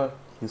 We've never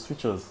his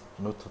features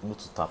not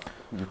to tap.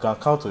 You can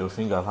count on your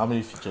fingers how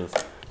many features.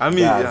 I mean,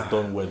 he yeah. has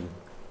done well.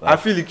 I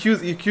feel he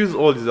kills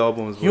all his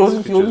albums. He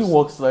with his only features.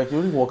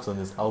 works on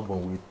his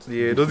album with.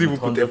 Yeah, he doesn't even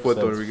put effort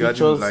on 100%. regarding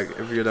features, like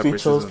every other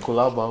features, person.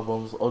 collab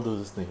albums, all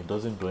those things. He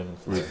doesn't do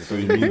anything. Wait, so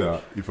you mean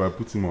that if I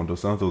put him on Dos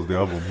Santos the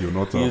album, he'll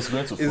not He have? is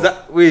going to. Is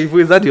that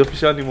the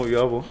official name of your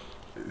album?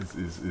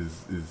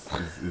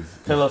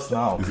 Tell us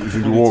now. Is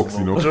in the works,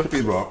 you know. Drop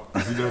it. Bro,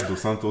 is either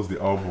Dos Santos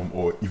the album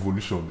or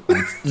Evolution with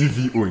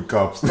EVO in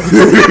caps.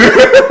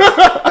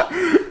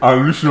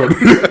 And Lucian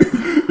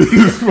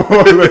is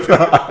small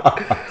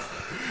letter.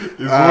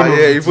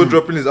 Evo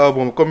dropping his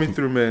album, coming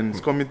through, man. It's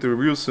coming through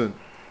real soon.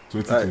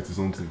 2020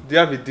 something. Do you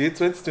have a date?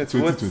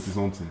 2020 what? 2020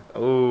 something.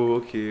 Oh,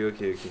 okay,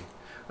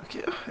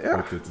 yeah.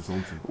 Or 30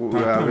 something.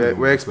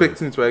 We're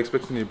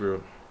expecting it,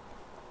 bro.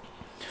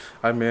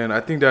 I mean, I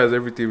think that is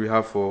everything we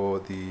have for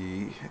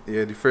the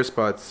first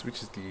part,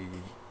 which is the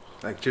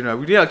like general.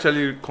 We didn't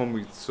actually come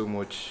with so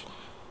much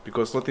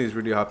because nothing is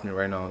really happening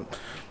right now.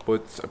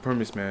 But I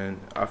promise, man,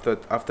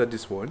 after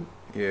this one,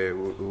 yeah,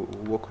 we'll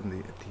work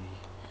on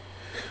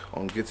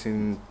on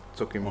getting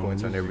talking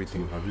points and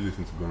everything. Have you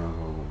listened to Ghana's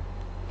album?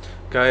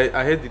 Guy,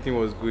 I heard the thing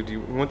was good.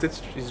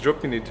 He's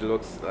dropping a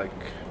deluxe, like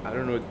I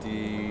don't know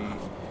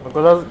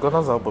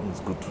Ghana's album is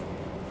good.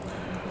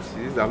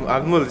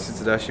 I've not listened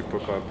to that shit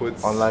proper, but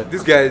Unlike-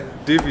 this guy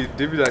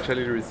David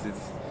actually rates it.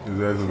 It's a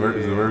very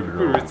good People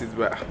album. rate it,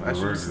 but I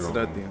should very listen to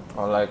good that thing.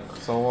 Unlike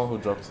someone who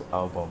dropped the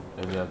album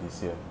earlier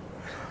this year,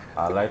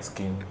 a light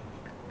skin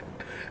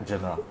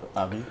general.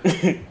 Abi,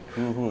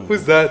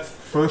 Who's that?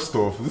 First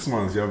off, this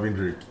man's Yavin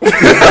Drake.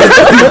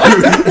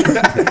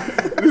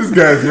 This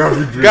guy's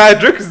Yavin Drake. Guy,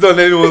 Drake is not on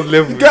anyone's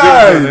level.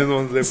 Guy! Drake is not on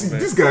anyone's level, See, man.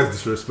 this guy is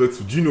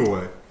disrespectful. Do you know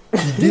why?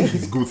 He gave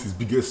his goat his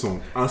biggest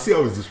song, and see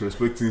how he's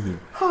disrespecting him.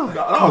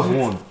 That was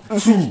one.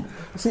 Two.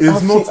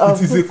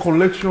 It is a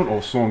collection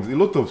of songs. A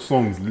lot of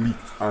songs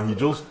leaked, and he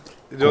just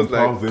Just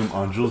compiled like them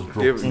and just dropped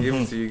give them.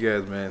 it to you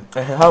guys, man.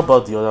 How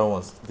about the other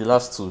ones? The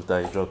last two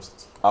that he dropped,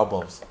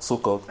 albums,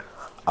 so-called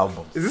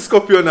albums. Is this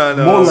Scorpion and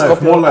More life.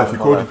 He More called Life.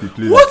 it a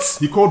playlist. What?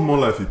 He called More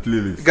Life a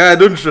playlist. Guy,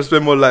 don't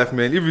disrespect More Life,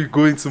 man. If we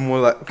go into More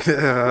Life,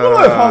 More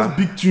Life has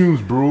big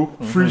tunes, bro.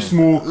 Free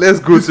Smoke. Let's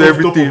go This to off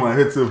everything. Top of my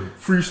head, sir.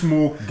 Free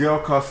Smoke,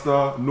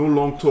 Girlcaster, No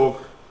Long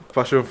Talk,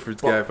 Passion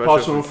Fruit, guy.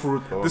 Passion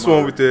Fruit. This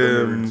one with,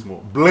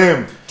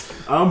 Blame.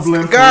 I'm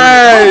blamed.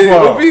 Guy,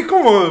 Obi,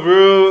 come on,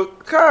 bro.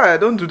 Guy,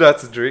 don't do that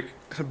to Drake,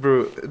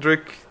 bro.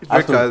 Drake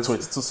After has.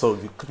 22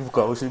 songs, people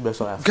can actually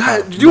mention as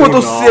Guy, five. do you want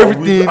us to see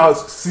everything?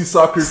 See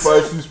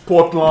Sacrifices,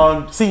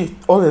 Portland. See,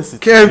 honestly,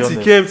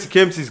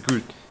 KMT is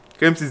good.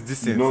 KMT is He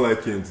decent. don't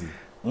like KMT.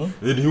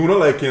 Hmm? He will not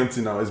like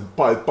KMT now. It's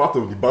part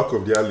of the back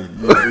of the alley.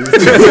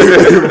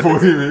 For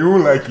him, he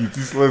won't like it.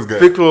 This last guy.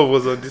 Fake Love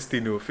was on this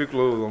thing, Fake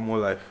Love was on More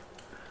Life.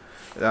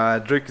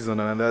 Drake is on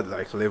another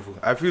like level.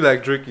 I feel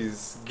like Drake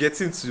is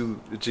getting to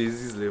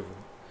Jay-Z's level.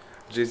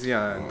 Jay-Z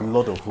and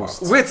Lord of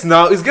Hosts. wait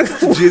now, it's getting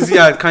to Jay-Z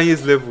and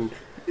Kanye's level.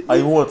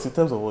 I what in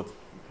terms of what?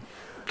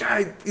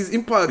 Guy, his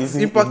impact, Is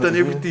his it- impact is on it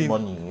everything.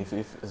 Money. If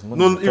it's money.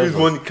 No, in if terms it's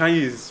of- money,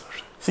 Kanye is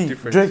See,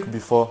 different. Drake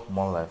before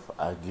More Life,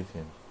 I give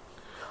him.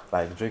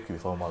 Like Drake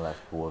before More Life,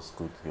 he was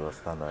good. He was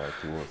standard.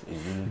 He was a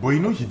really. But you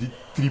know he did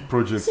 3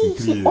 projects See, in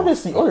 3 see, years.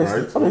 honestly,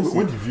 right? honestly.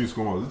 When did Views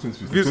come out? Was it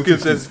 2015? Views came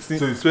 2016. 2016,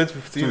 So it's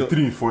 2015.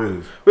 23 in 4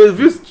 years. Wait,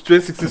 Views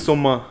 2016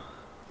 summer.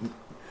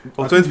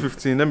 Or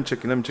 2015. Let me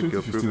check your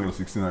 2015 or preview.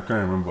 16, I can't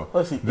remember.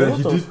 Honestly, a Then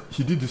lot of-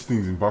 he did these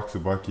things in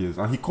back-to-back years,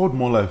 and he called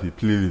More Life a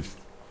playlist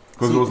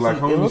because See- it was like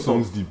see, how a many lot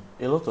songs of- deep.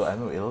 I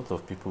know a lot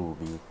of people will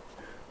be.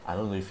 I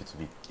don't know if it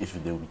will be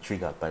if they will be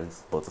triggered by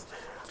this, but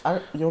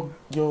your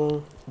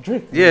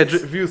Drake. Yeah,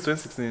 makes- Views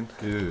 2016.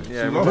 Yeah, Yeah, I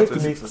So remember Drake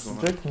 2016 makes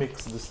summer. Drake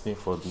makes this thing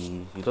for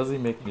the. He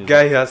doesn't make music.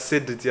 Guy, he has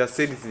said it. He has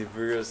said it in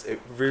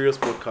various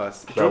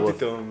podcasts. He That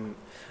dropped it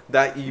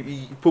that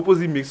he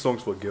purposely makes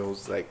songs for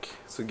girls, like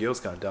so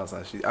girls can dance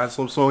and shit. And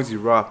some songs he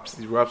raps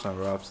and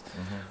raps.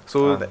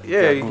 So And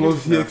yeah, he because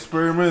gives he that.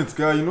 experiments,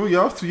 guy. You know, you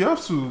have to do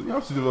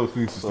a lot of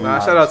things to So- stay. Nah,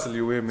 shout out to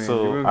Lil Wayne, man.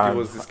 So Lil Wayne and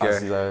give us this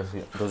as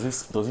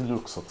guy. does it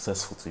look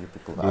successful to you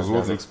people? Does As he what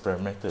has look-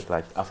 experimented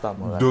like after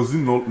More Life. Does it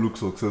not look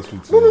successful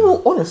to No, you? no,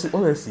 no.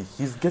 Honestly,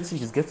 he's getting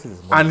his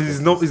money. And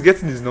he's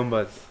getting his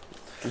numbers.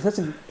 He's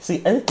getting.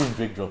 See, anything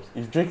Drake drops.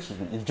 If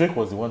Drake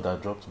was the one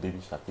that dropped Baby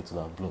Shark, it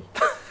would have blown.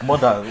 More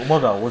than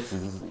what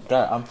is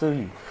guy? I'm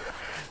telling you,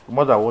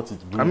 more than what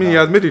it's doing. I mean, he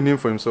now. has made a name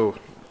for himself.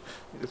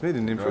 He's made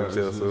a name for Guys,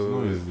 himself. it's So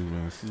not easy,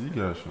 man. See, you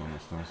guys should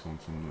understand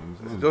something, man.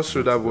 It's not just show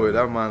easy that to boy, do.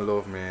 that man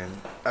love, man.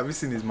 Have you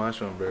seen his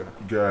mansion, bro?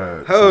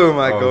 Guy, Oh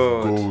my that's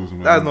god, goals,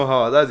 man. that's not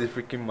how. That's a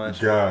freaking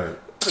mansion. Guy,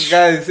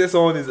 Guys, say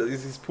someone is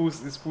his pool.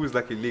 His pool is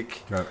like a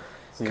lake. guy.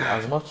 See,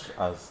 as much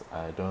as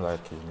I don't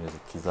like his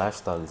music, his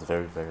lifestyle is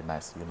very, very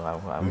nice. You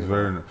know, It's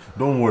very nice.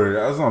 Don't worry,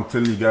 as I'm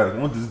telling you guys,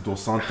 once this Dos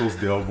Santos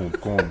the album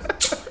comes,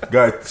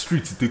 guy,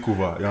 streets take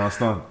over. You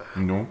understand?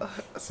 You know?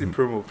 See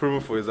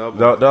promo for his album.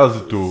 That's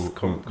it though.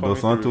 Coming Dos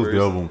Santos to the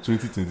reverse. album,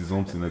 2020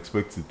 something,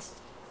 expect it.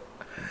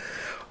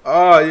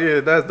 Ah, yeah,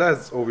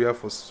 that's all we have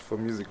for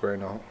music right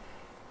now.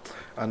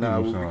 And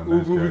Even shout out we'll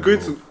nice be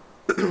guys going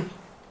love. to.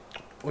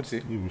 What's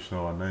it? Even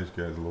shout out nice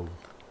guys love.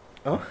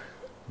 Huh?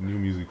 New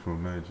music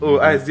from Nigeria. Oh,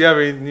 Ice, do you have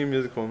any new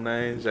music from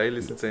Nine? Are you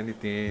listening to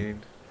anything?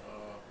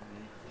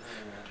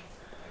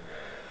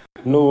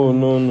 No,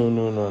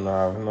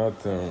 I've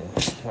not.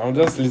 I'm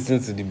just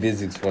listening to the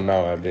basics for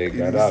now. I beg.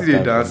 You I don't see the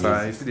have time for dancer.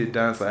 music. You see the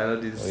dancer. I know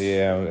this. Oh,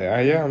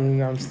 yeah,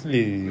 I'm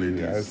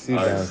still. I still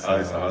dance.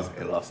 has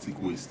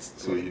elastic waist,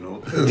 so you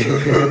know.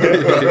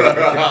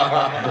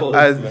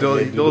 Ice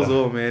does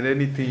all, man.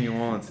 Anything you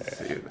want.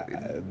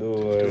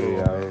 Don't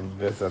worry, I'm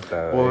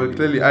versatile. Well,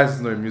 clearly, Ice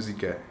is not a music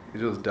guy. He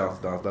just dance.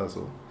 That's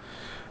all.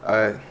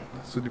 Alright.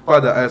 So the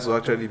part that Ice will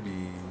actually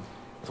be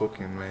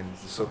talking, man,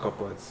 is the soccer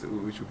part,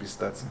 which will be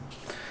starting.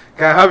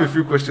 Can I have a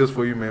few questions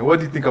for you, man? What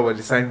do you think about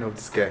the signing of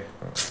this guy,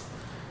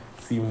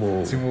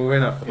 Timo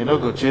Werner? You know,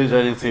 go change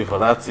anything for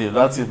that team.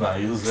 That team are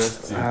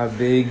useless team. I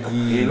beg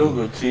You know,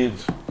 go change.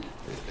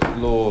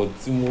 Lord,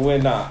 Timo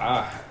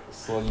Werner,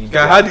 solid.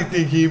 Guy, how do you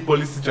think he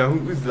Pulisic?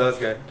 Who's the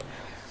last guy?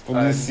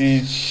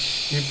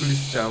 Pulisic. He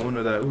Pulisic and one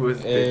of that. Who was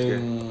the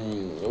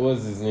third guy?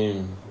 What's his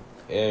name?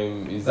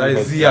 Is That it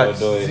is Ziyech.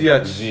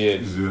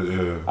 Ziyech.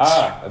 Ziyech.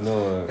 Yeah.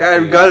 No. Guy,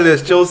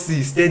 regardless, Chelsea,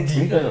 You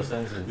steady. guys are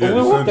saying Yeah,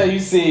 Wait, what the are you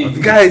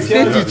saying? Guy,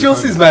 steady.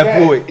 Chelsea is my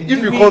Guy, boy. did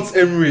If you we- count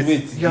Emirates,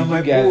 Wait, you're did my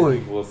you guys boy.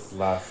 give us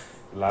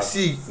last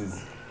See,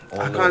 season? I Or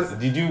can't- not?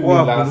 Did you What win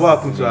happened? last What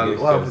happened to season that?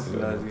 against What happened Chelsea to or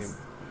that not? game?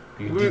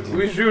 You We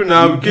didn't. drew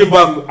now. You We came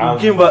back. did and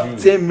We came back. drew.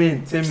 10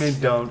 men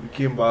down. We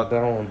came back.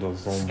 That one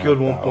doesn't Secured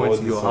matter. 1 point All in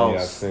this your one you are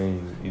house.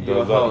 saying, it Your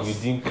does not- house. You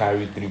didn't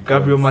carry 3 points.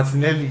 Gabriel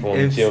Martinelli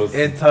From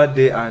Chelsea. entered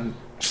there and.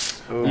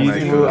 Oh You my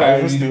didn't god.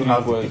 carry I still 3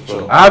 have the points picture.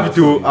 from I have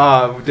to.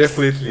 Chelsea.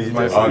 Definitely. It's my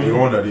my Ah, the screen.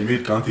 one that they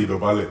made Kante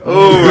Dobale.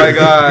 Oh my Now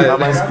god.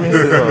 my screen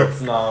saver.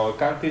 Now,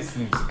 Kante sleeps.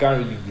 You can't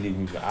really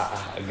blame him.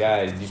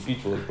 Guy, the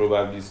pitch was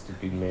probably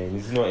stupid, man.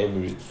 It's not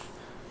Emirates.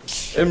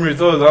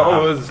 Emirates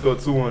always scored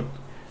 2-1.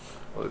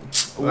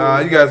 Nah,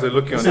 you guys are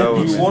looking on that You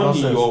one. You man. won in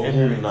nonsense, your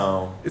Emirates. home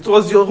now. It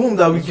was your home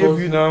that we It gave was-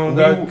 you now. we-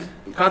 That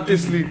can't they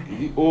sleep.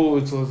 Oh,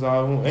 it was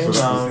our home.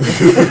 So now.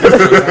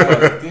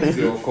 Things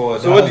they were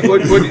called. So what do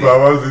you-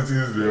 Baba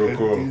Cities, they will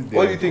call.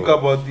 What do you think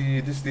about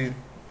this thing?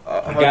 How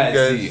do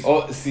you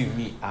Guys, see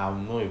me.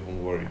 I'm not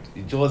even worried.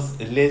 It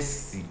just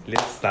let's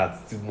start.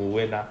 Timo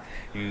Werner,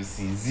 you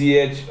see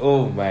Ziyech.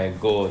 Oh my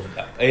God.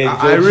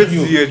 I rate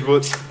Ziyech,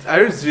 but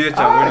I rate Ziyech and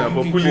Werner,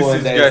 but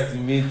Pulisic guy.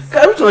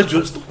 Guy, which one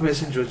just stop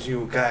mentioning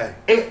Jorginho, guy?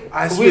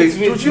 I swear,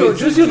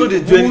 Jorginho no dey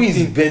do Who is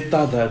anything.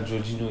 better than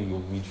Jorginho in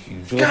your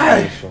midfield? Just Guy,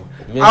 mention.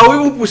 Men- I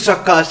will even put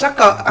Shaka.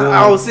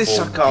 I will say God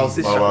Shaka. I will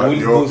say forbid. Shaka. Baba, Holy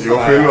your Ghost fellow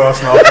fire.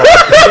 Arsenal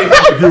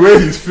fan, the way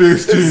his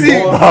face See,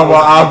 changed, Baba,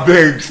 I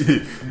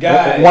beg.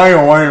 Guy. Wine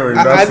on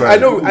that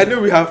side. I know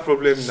we have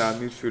problems in our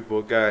midfield,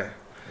 but guys,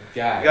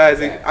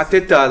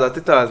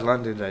 Arteta has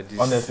landed like this.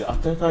 Honestly,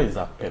 Arteta is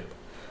a Pep.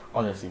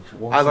 honestly,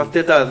 As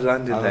Arteta has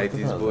landed As like Arteta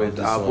this, has boys, landed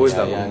our so boys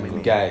high, are yeah,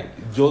 coming. Guy,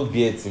 just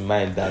bear it in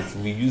mind that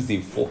we use a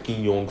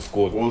fucking young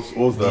squad. What's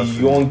The that?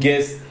 saying?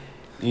 youngest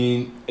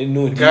in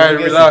no, the Guy,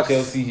 youngest relax. in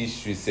Chelsea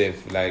history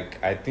self.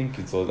 Like I think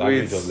it was Wait.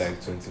 average of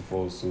like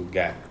 24. So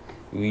guy,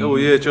 we Oh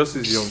yeah,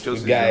 Chelsea's young.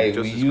 Chelsea's guy, young. we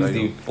Chelsea's use quite the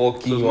young.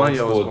 fucking So young Man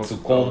U was squad to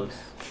come comfortable.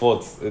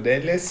 fourth.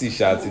 Then let's see,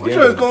 Shat. Which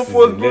one is come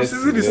fourth, bro?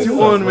 Season is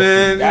still on,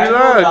 man. Guy, no,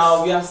 Relax.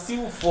 now we are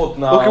still fourth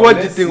now. Okay, what do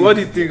you Let's think? see. What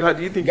do you think? How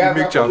do you think Guy, you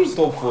we're make coming champs?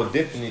 top four,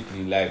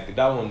 definitely. Like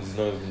that one is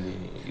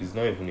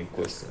not even a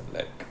question.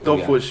 Like Top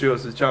yeah, four sure,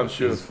 so champs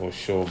sure. it's for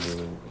sure,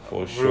 bro.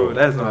 For Bro, sure.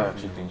 that's I not.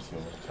 actually think you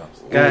make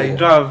chance. Guy, you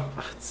don't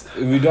have.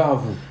 We don't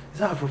have. Is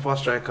that a proper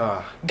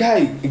striker?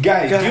 Guy, do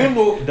Guy. you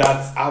know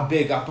that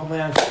Abeg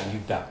Aubameyang should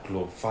leave that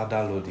club,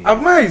 Father Lord?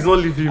 Amaya is not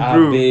leaving,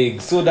 bro.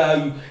 Abeg, so that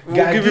you We'll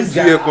guy, give him this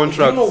 2-year guy,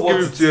 contract. you know what Give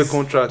him it 2-year is?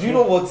 contract. Do you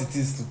know what it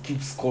is to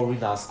keep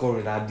scoring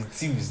and the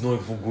team is not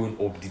even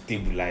going up the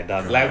table like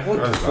that? Like what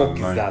the That's fuck a is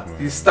that? nightmare.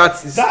 He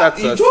starts. That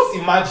as- just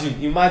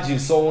imagine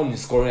someone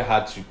is scoring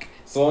hat trick.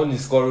 Someone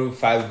is scoring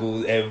 5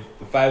 goals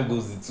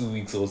in 2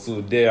 weeks or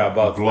so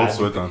thereabout. Blood, and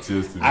sweat, and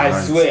tears. to be I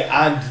nice. swear,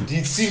 and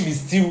the team is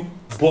still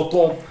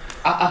bottom.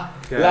 Yeah.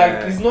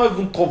 Like it's not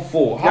even top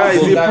 4. How Guys,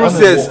 does the that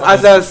process. work?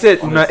 As I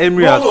said, Una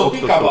Emery has No, fucked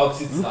think us up.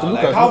 about it now. Look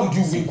Like, at- how would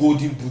you win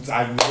Golden Boot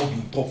and you not be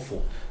in top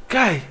 4?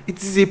 Guy,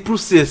 it is a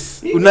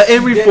process. Una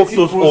Emery fucked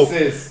us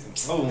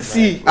up. Oh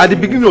See, at the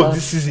beginning of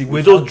this season,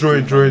 we were just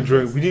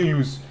drawing. We didn't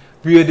lose.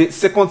 We were the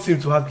second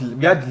team to have.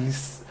 We had the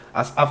least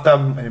as after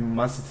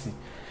Man City.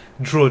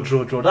 Draw.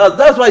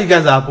 That's why you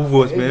guys are above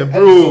us, man,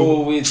 bro.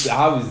 So wait,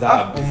 how is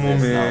that a Come on,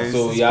 business man. now?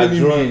 So It's you are paining me.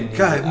 drawing.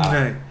 Guy,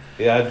 Unai.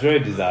 Yeah,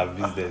 drawing is our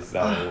business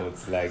now.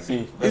 What's like?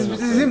 See,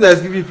 It's him that's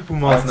giving people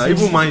mouths now.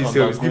 Even Man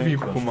himself is giving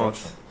people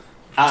mouths.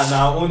 And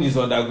our own is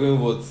undergoing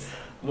what?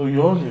 No,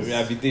 your own is.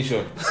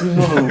 Rehabilitation. See,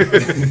 no.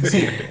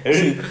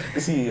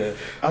 see,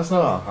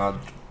 Arsenal are hard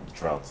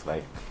droughts.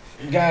 Like,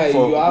 Guy,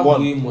 for you have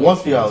way more one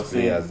thing I would experienced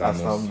say players than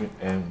Arsenal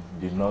us.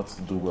 did not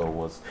do well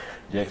was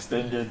they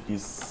extended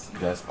this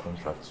guy's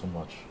contract too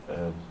much.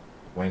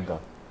 Wenger.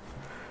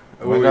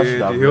 Oh Wenger yeah,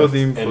 should have they held left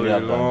him for earlier a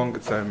than- long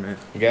time, man.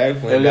 Guy,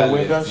 when Earlier, that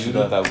Wenger left, you should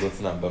don't have gotten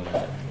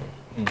Aubameyang.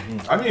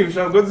 Mm-hmm. I mean, if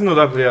I got to know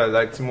that player,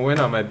 like Timo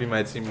Werner might be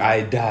my team.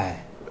 I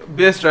die.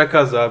 Best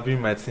strikers have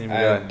been my team.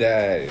 I Yeah.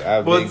 die.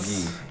 I But beg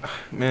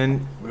you.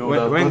 man, We would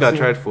have Wenger gotten-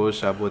 tried for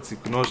Osha, but he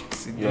could not.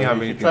 He didn't Yeah, have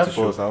he anything tried to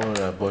for show.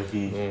 us, but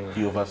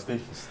he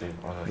overstayed his stay.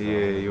 Honestly.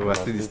 Yeah, he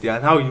overstayed his stay.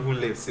 And how he even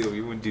left, say, he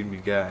even did me,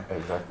 guy.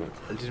 Exactly.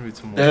 He did me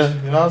too much.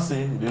 Then you now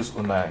see this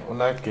Unai.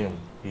 Unai came.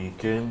 He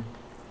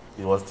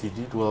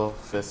did well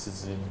first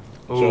season.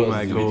 Oh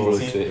my Trust God. the We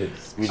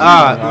process. didn't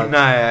Ah, have- Unai,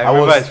 I I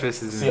remember was- his first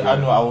season. See, I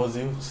know I was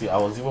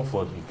even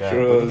for the guy.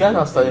 But the guy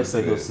now started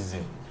second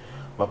season.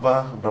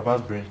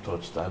 Baba's brain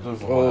touched. I don't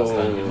even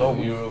understand. You know,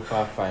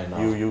 Europa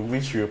final. you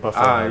reach Europa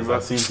Ah, final Europa-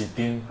 as if the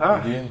thing Ah,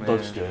 you didn't man.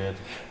 touch your head.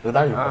 No,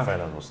 that Europa Ah.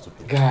 final was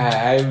stupid. Guy,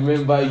 I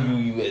remember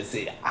you were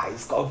saying,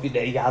 he's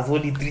confident. He has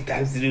won it 3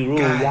 times in a row.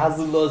 Guy. He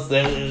hasn't lost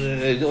That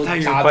just Europa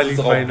chances League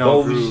of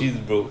final, bro.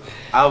 bullshit, bro.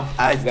 I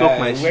stopped Guy,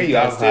 my when shit. you I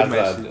have stayed my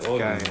Hazard, shit, all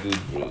guy. is good,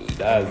 bro.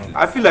 That's it.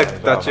 I feel like Yeah,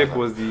 that check man.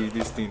 was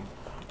this thing.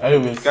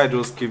 Anyways, The guy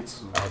just came to.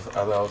 as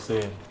I was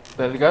saying,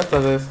 then the guy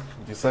started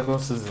the second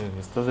season.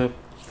 He started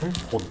very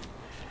poorly.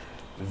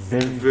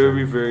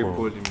 Very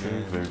poorly,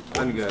 man. Very And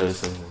poorly. guys- First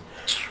season.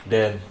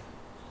 Then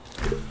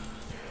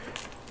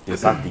they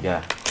sacked the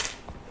guy.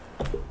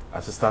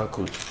 Assistant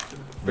coach.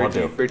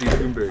 Model. Freddie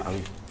Greenberg. I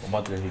mean,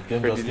 Model. He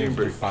came Freddie just came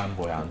to Ljungberg.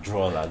 fanboy and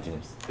draw like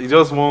James. He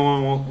just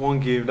won one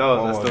game. That was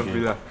One Aston game.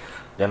 Villa.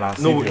 Then No,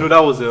 Asivio.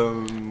 that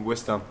was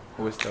West Ham.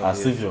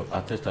 Asivio,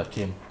 Arteta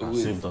came and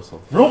Wait. saved us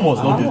all. Rome was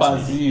not How good to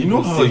has me. he You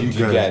know how saved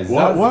you guys,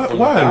 why That's the I funny thing.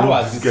 How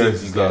love has these he saved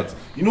guys you is that,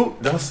 you know,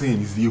 that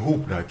saying is the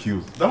hope that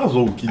kills. That's what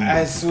will kill you.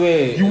 I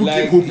swear. You will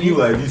like, keep hoping you-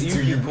 like this you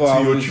till people are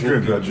your always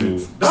children hoping,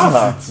 graduate. bro.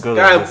 That's it.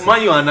 Guy,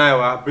 Manu and I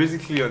were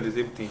basically on the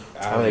same thing.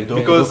 Like,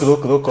 Because-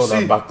 don't call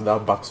see,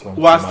 that back swing.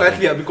 We are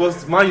slightly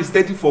because Man is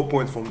 34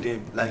 points from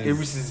them. Like Yes.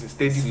 every season, See,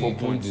 34 don't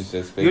points.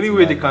 disrespect The only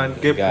way they Man can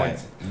U, get guy.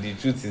 points. The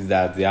truth is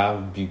that they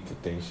have big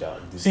potential.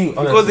 See,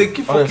 Because they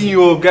keep fucking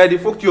you up, guy. They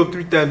fucked you up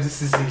 3 times this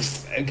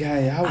season.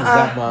 Guy, how is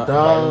that man?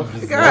 that-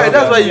 business? Guy,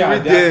 that's why you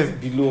rate they are them.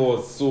 below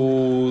us,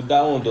 so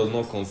that one does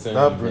not concern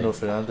That me, Bruno man.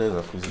 Fernandes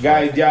acquisition.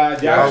 Guy, they are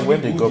Yeah, actually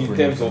when they good got in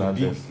Bruno terms of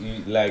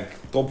big,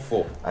 like top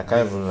 4. I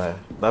can't even lie.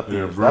 That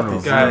Yeah, is Bruno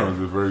that Guy. is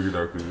a very good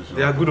acquisition.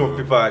 They are good on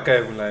paper. I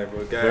can't even lie, bro.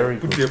 Guy, very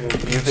put good. them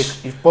on.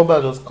 If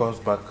Pogba just comes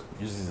back,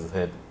 uses his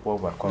head,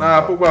 Pogba comes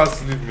Nah, back. Pogba has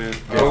to leave, man.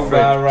 Yeah, Pogba,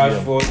 Fred,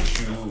 Rashford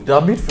should. Their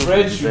midfield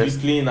Fred is the should be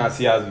best. playing as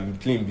he has been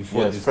playing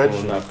before Yes, this Fred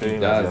should corona be playing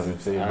period. as he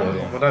That's has been it. playing.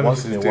 Yeah. But that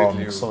Once in a midfield while, is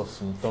mix deadly, us.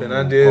 Don't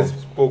Fernandez, come.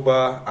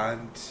 Pogba,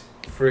 and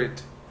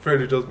Fred. Fred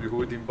will just be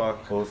holding back.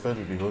 Oh, Fred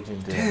will be holding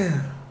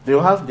them.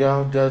 They'll have their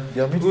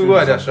midfield. Who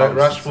are they?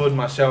 Rashford,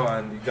 Martial,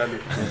 and Igalo.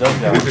 It's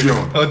just their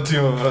Odion,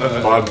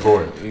 Odion. bad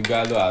boy.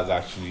 Igalo has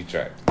actually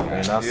tried.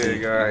 And that's Yeah,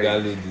 it. guy.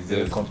 Igalo They're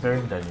deserves.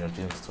 comparing Daniel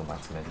James to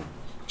Martinelli.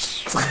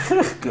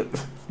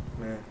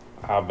 Man.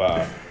 How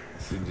about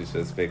See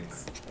disrespect.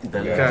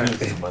 Daniel Yeah.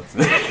 James is Martin.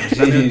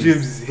 Daniel James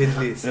is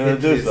headless. Daniel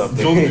James Headless.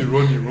 are Just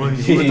be running.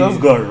 He will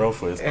just go and run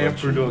for his And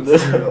country.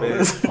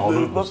 products.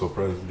 I'm not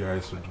surprised the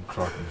guys should do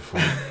track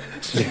before.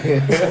 Only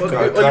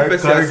person Carry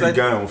the aside-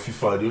 guy on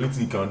FIFA, the only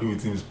thing he can do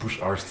with him is push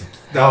R stick.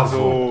 That's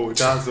all.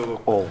 That's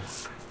all. Oh,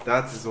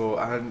 That is all.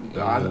 And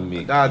Don't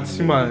make- that's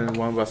him don't and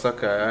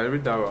Wan-Bissaka. I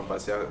read that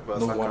Wan-Bissaka.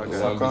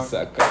 Wan-Bissaka.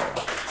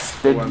 Wan-Bissaka.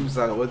 steady,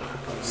 Wan-Bissaka. What?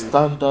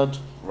 standard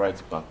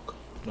right back.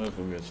 No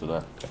even going to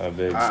that. I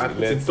beg. I put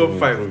let it top him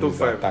five, improve top his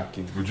five.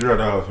 attacking. Would you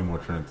rather have him or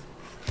Trent?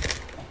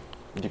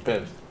 It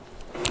depends.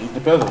 It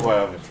depends on who I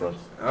have in front.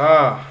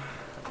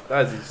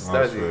 That's a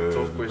tough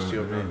Depends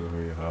question, man. on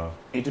who you have.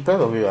 It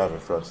depends on who you have in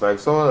front. Like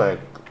someone like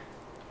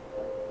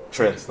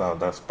Trent now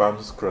that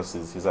spams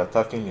crosses, his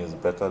attacking is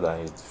better than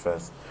his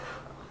defense.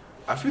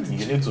 I feel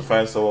You need to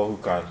find someone who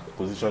can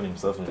position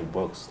himself in the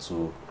box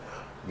to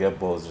get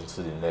balls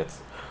into the net.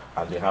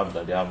 And they have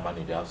that. They have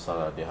Mane, they have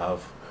Salah, they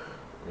have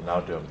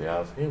Wijnaldum, they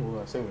have. Hey, who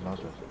I say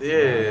Wijnaldum?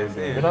 Yeah.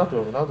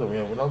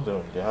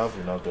 Wijnaldum. They have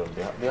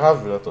Wijnaldum. They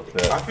have a lot of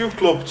players. I feel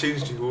Klopp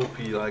changed the whole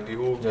P, like the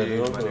whole Yeah, game they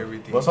and also.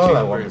 everything. But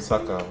someone like Changed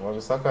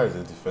Wan-Bissaka is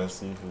a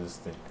defensive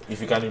thing. If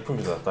he can improve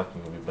his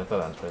attacking, he'll be better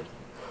than Trent.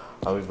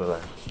 However,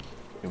 like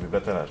he'll be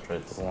better than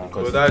Trent Wow.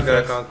 But his that guy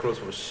defense- can't cross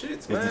for shit,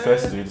 His man.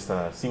 defense is really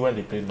standard. See when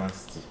they played Man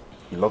City,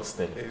 he locked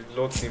Sterling. It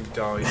locks him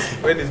down.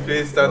 When he's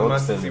playing stand Lock Man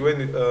City,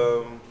 Sterling.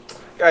 when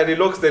guy they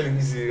lock Sterling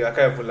easy. I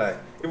can't even lie.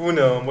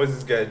 Even what's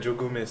this guy Joe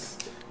Gomez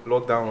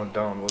locked down on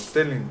down. Was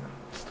Sterling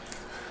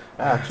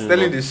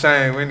Sterling they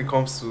shine when it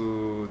comes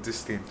to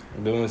this thing.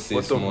 Don't say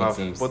Bottom small half-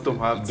 things. bottom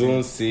half Don't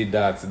team. say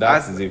that. That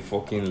That's- is a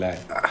fucking lie.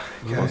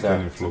 Yeah.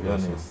 Sterling to flog be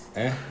us honest.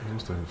 Eh?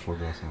 Sterling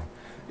flog us now.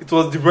 It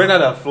was De Bruyne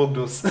that flogged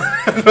us. No,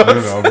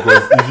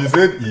 because if you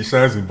said he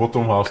shines in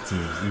bottom half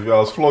teams, if he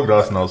has flogged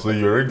us now, so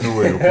you already know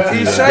where you're putting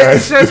he him.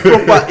 shines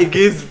proper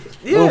against.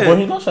 No, but Yeah,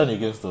 he not shining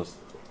against us.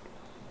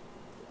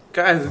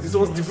 guys, it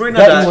was De Bruyne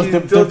That that was he- the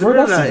it was De Bruyne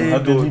brother that season he how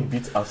did he done.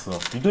 beat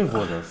Arsenal? You don't even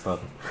understand.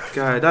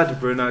 Guy, that De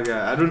Bruyne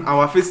guy. I don't. I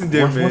was facing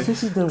them, We're man.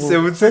 facing them.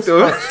 70.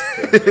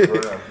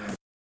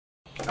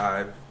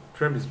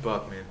 Prem is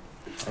back, man.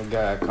 That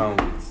guy I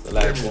can't wait.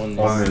 Like on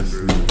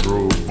Honestly,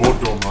 bro,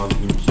 Bodom has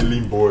been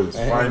killing boys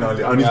Eh,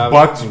 finally, and we it's have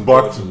back to been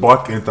back to boys.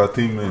 back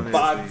entertainment.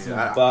 back to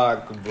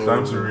back, bro.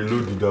 Time to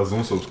reload the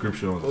DAZN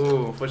subscription.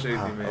 Oh,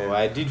 unfortunately, man. Oh,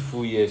 I did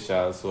full year,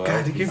 Sha, so Guy,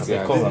 I they, this gave,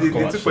 guy they, can they, come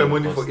they and took my show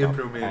money for us now.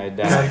 April, man. I I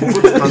died.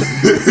 forgot to cancel.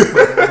 They took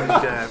my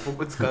money, guy. I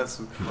forgot to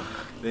cancel.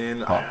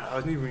 Then I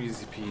didn't even use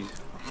the P.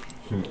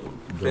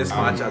 First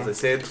match, as I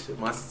said,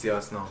 Man City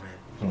Arsenal,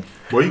 man.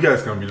 But you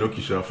guys can be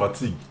lucky, Sha.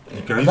 Fatigue.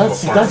 You can use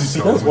That's for that's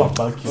fatigue. that's can what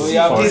win. bank Oh, is.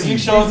 yeah, There's-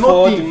 predictions there's for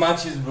all nothing- the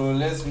matches, bro.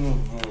 Let's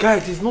move, bro. Guy,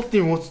 there's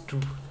nothing what to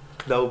do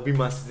that will be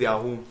Man City at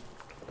home.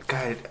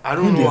 Guy, I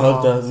don't When they know have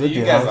how. that, So when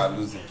you they guys have, are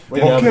losing.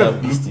 when they But have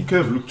that beastie.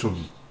 Kev looked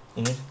chubby.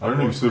 Mhm. I don't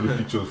know if you saw the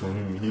pictures from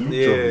him. He looked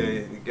Yeah, chubby.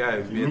 the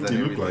guy He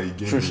looked, like he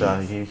gained True, Sha,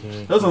 weight.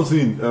 he- That's what I'm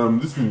saying.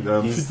 This thing,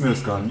 He's-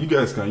 fitness can. You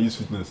guys can use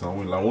fitness and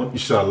win. Like one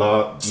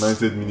inshallah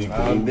 90-minute goal.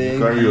 I You beg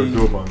carry your you,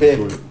 job and Pep.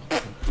 go. it.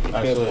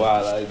 I Pep, swear.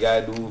 wow, that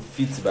guy do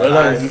fit by Brother,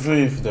 Alright. even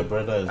if the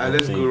brother is not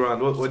Let's playing- go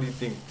around. What do you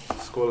think?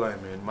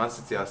 Scoreline, man. Man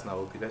City Arsenal.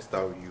 Okay, let's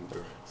start with you,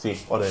 bro. See,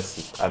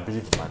 honestly, I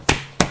believe in Man.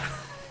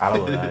 I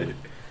don't know.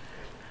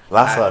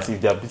 Last,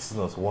 if they are beating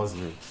us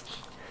 1-0,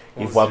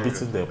 if we're 1-0.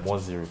 beating them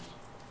 1-0,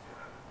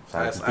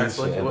 I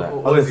saw you. shit,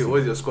 What is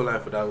your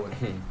scoreline for that one?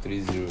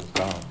 3-0.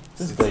 Calm.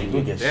 this guy, you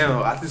don't get shit.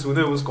 Damn, at least we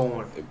don't even score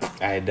one.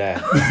 I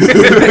die.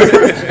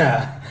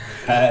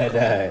 I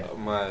die.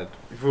 Mad.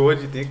 What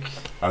do you think?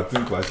 I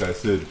think, like I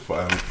said,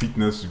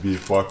 fitness will be a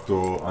factor,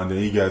 and then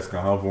you guys can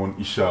have one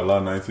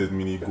inshallah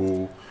 90-minute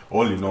goal.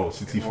 All in all,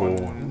 City for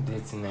one.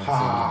 39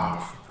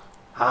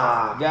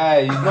 Ah. Guy,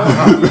 it's not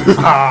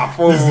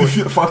It's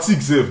the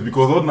fatigue safe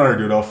because ordinarily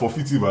they would have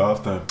forfeited by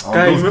halftime. I'm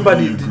Guy, you just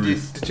remember giving you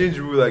grace. the change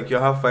rule? Like you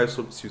have 5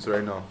 substitutes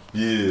right now.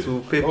 Yeah. So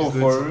Pep Oh, is for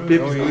going to, real?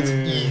 Pep is Oh, going to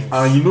yeah, yeah, eat.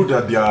 And you know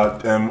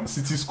that their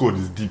City squad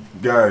is deep.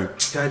 Guy,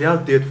 Guy, they are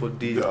dead for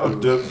days. they are bro.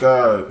 deep,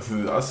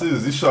 guy. I say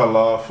it's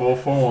inshallah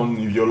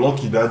 4-1. If you're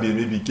lucky that day,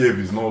 maybe Kev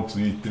is not up to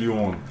it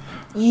 3-1.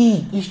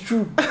 It's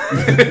true.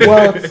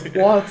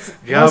 What?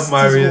 They have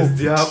Marius.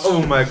 They have.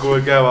 Oh my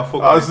god, guy, we're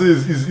I fucking.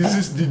 say it's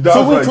just the So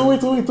that's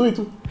wait, like wait.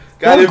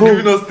 Guy, they've Don't go.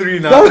 given us 3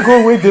 now. That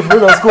goal where the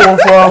brother score one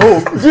for our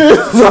home.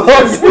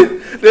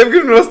 Jesus. They've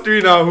given us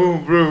 3 now,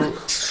 home, bro.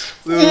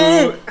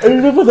 So, I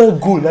remember that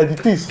goal, like the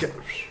thing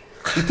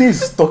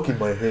is stuck in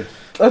my head.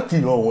 That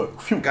thing don't work.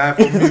 Phew. guy,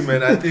 for me,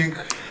 man, I think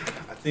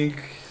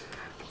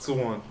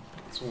 2-1,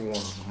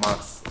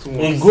 max.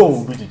 2-1. A goal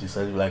will be the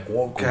deciding, like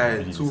one goal Guy,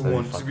 will be the deciding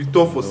 2-1. To factor. be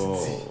tough for No,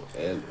 City.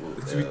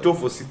 L-O-L. To be tough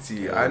for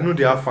City. I know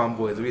they are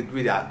fanboys.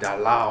 They're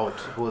loud,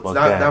 but, But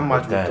that guy,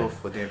 match will guy. be tough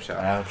for them, Sha.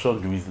 I am sure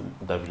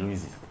David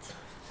Luiz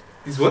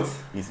Is what?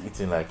 is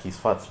eating like he's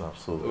fat now,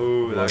 so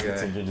Oh, he that was guy.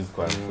 eating ginger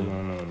squad.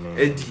 No.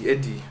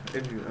 Eddie.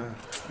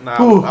 Nah,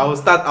 Who? I will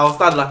start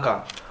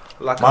Laka.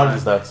 Man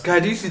is that Guy,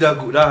 do you see that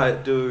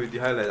the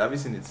highlight? Have you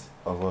seen it?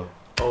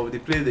 Oh, they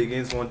played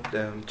against one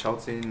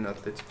Charlton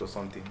Athletic or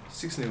something.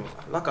 6-0.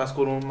 Laka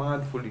scored on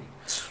mad fully.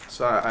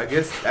 So I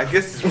guess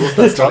his roast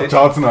has cleared.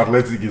 Charlton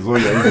Athletic is all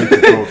you're using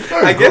to talk.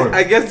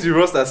 I guess the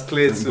roast has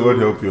cleared. So God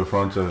help your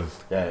franchise.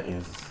 Yeah,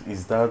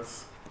 is that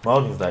my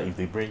own is that if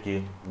they bring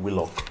in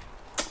Willock,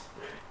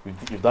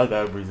 if that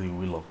guy brings in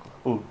Willock,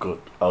 oh god,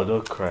 I'll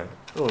just cry.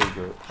 Oh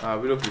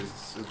god. Willock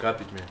is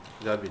garbage, man.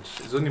 Garbage.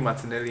 It's only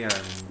Martinelli,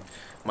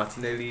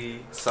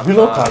 Saka.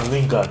 Willock and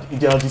Lingard,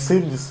 they are the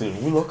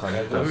same. Willock and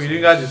I Lingard. mean,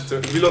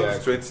 Willock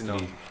is 20 now.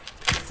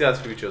 Still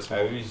has futures.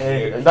 I wish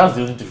That's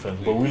the only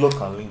difference. But Willock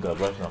and Lingard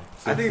right now.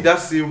 I think that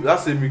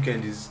same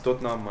weekend is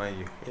Tottenham Man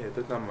U. Yeah,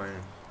 Tottenham Man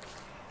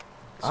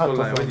U.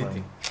 Scoreline, what do you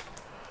think?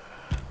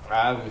 I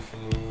have a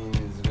feeling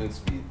it's going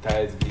to be a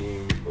tight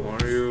game.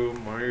 Mario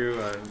and Mario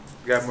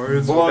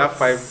But that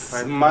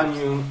five Man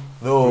U.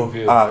 No,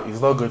 prevailed. it's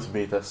not going to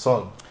be that.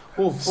 Son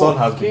Oh,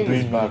 has been Kane is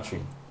doing back.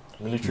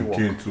 military work.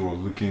 Kane too was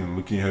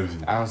looking heavy.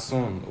 And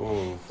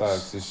Son,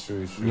 facts, it's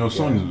true. Your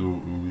son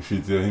will be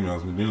fit. Yeah, him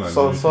has been doing like.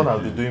 Son military has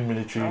been thing. doing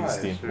military Ah,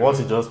 thing. sure. Once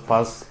he just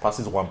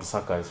passes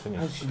Wan-Bissaka, it's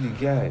finished. Actually,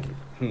 guy,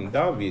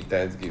 that would be a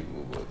tight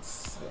game, but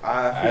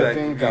I I feel like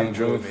think it'll be I'm a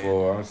draw, going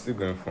man. I'm still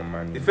going for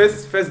Man U. The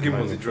first game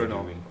Man was a U draw for the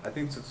now. win. I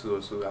think 2-2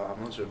 or so.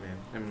 I'm not sure, man.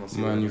 Let me not say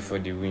Man that. U for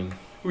the win.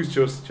 Who is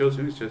Chelsea? Who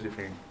is Chelsea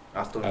fan?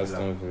 Aston Villa.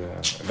 Aston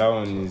Villa. That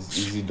one is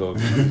easy dog.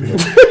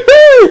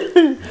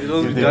 It's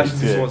only They dashing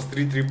beat this you. one's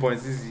 3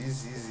 points.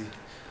 Easy.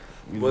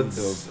 But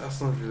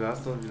Aston Villa,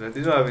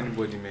 they don't have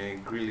anybody,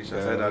 man. Grealish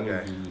aside that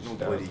guy.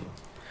 Nobody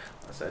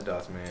aside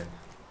that, man.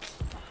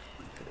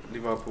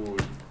 Liverpool.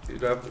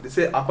 They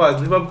say apart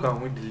Liverpool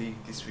can win the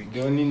league this week.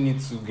 They only need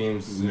 2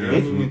 games. Yeah, They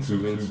only need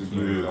to win 2 yeah, games. to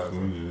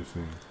win the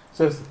thing.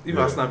 Seriously. If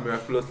Yeah. Arsenal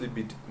miraculously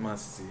beat Man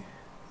City,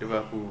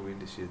 Liverpool will win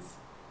the shit.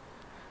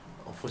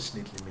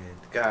 Unfortunately, man.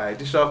 Guy,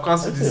 they should have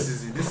cancelled this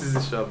season. This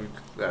season should have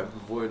been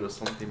void or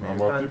something, man.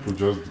 Our people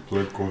just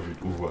declared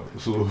COVID over.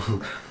 So,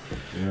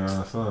 you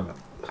understand?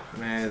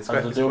 Man, it's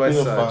And quite they will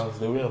sad.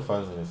 win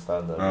fans in the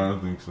standard. I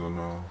don't think so,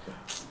 no.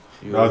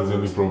 Yo, That's the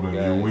only problem.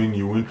 guy.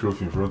 You win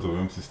trophy in front of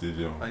empty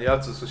stadium. And you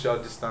have to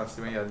social distance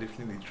when you're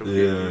lifting the trophy.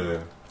 Yeah.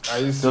 Are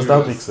you Does that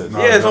serious? make sense? No,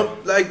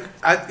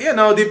 Yeah, no.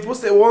 now they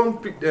posted one.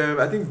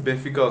 I think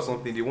Benfica or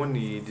something. They won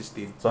this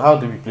thing. So how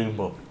do we play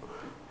ball?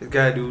 This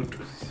guy, dude.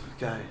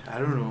 I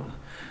don't know.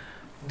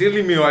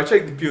 Daily Mail. I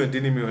checked the P on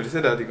Daily Mail. They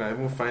said that they can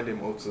even find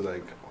them up to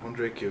like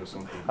 100k or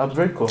something. I'm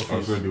very I said they'll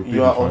confused. pay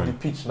You are the on fine. the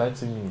pitch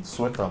 90 minutes,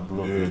 sweat and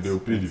blood. Yeah, with- they'll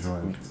pay the with-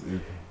 fine.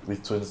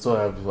 With 22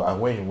 other people, and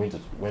when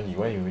you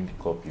win the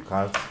cup, you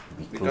can't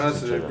be They close can't to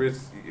each other. celebrate.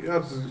 You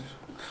have to.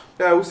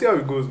 Yeah, we'll see how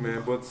it goes,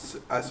 man. But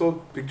I saw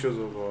pictures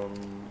of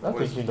That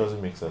what is- thinking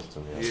doesn't make sense to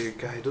me. Yeah,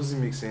 guy, it doesn't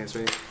make sense.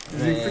 When Man,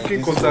 freaking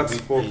this contact COVID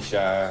sport.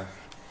 picture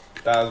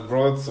that has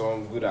brought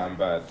some good and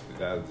bad.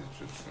 That's the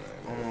truth,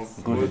 man.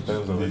 Good in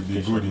terms of The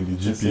education. good in the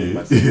Just say GPA.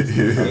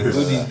 massive. And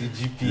good in the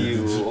GPA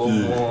or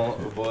GPA. more,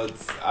 but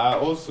I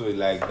also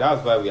like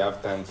that's why we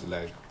have time to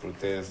like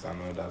protest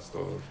and all that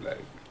stuff.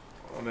 Like,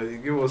 Honestly,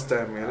 give us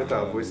time, man. Let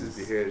our voices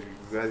be heard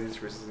regarding this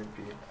racism.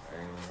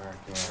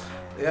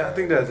 Yeah, I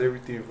think that's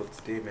everything for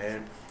today,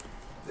 man.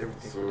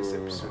 Everything for this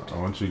So, episode. I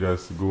want you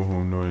guys to go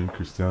home knowing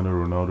Cristiano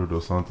Ronaldo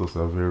dos Santos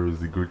Aveiro is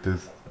the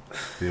greatest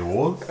there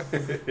was,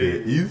 there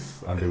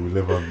is, and there will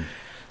ever be.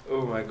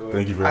 Oh my god.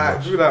 Thank you very I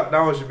much. feel that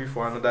one should be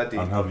for another day.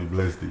 And have a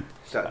blessed day.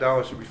 That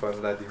one should be for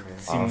another day, man.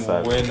 Timo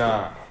Outside.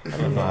 Werner I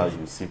don't know how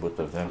you see both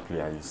of them play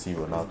and you see is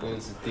Ronaldo. going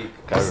to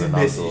take. Carry see Ronaldo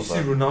Messi, you over. see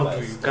Ronaldo,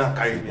 Like, you can't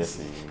carry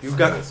Messi. Messi. You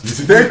got- Messi. You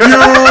see, thank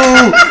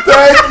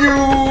you!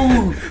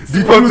 The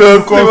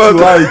truth comes to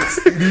light.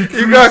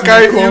 You can't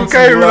carry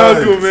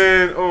Ronaldo,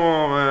 man.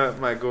 Oh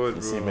my god,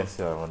 You see bro. Messi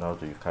and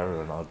Ronaldo, you carry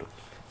Ronaldo.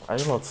 Are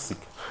you not sick?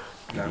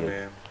 Nah,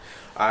 Idiot.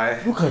 man.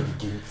 Look at the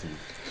game team.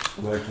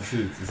 Like you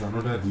said, it's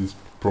another day's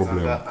problem.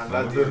 And that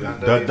That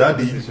day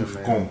day conversation, if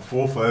man. come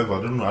 4, 5,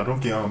 I don't know. I don't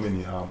care how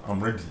many. I'm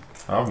ready.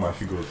 I have my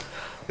figures.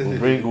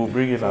 We'll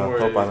bring in Don't our worry.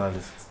 top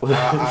analyst.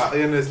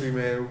 Honestly,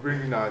 man, we're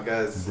bringing our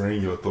guys.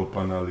 Bring your top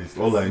analyst.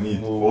 All I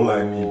need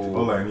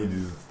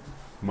is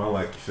man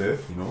like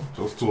Ife, you know,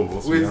 just 2 of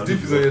us. Wait, We handle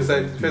Deep is the on your rest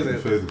side. of it. Defense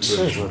Defense It's is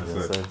on on your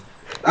your side. side.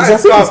 Ah, It's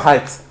as if it's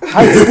height.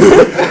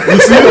 You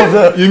see,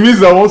 it means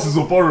that once you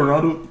support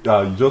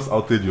Ronaldo, you just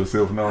outed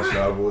yourself now,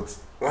 Sha, but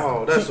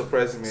Wow, that's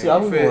surprising, man. See,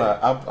 I'm Fair. like,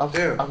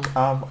 Damn.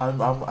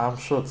 I'm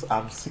short.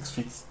 I'm 6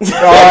 feet. No,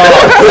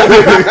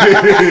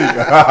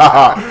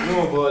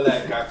 but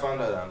like I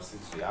found out I'm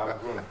 6 feet. I've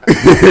grown.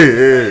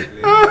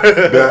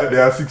 they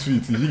are 6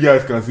 feet. If you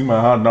guys can see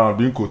my hand now, I'm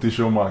doing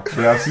quotation marks.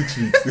 They are 6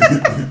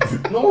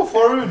 feet. No,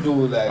 for real though.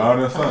 Like I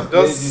understand.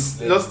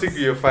 Just stick with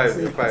your five,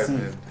 See,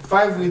 man.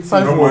 5 with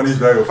Five Don't manage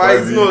that your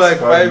Five, no, like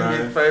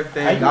 5'9". 5'10".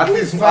 I At think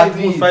least it's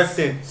 5'8".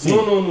 5'8". 5'10". No,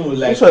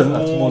 like Which one is at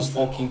no most?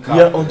 fucking We cap.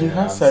 are on the man,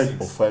 high I'm side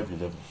 6. of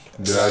 5'11.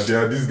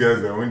 There are these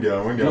guys that when they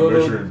are No, no.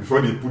 measuring,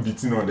 before they put the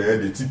thing on their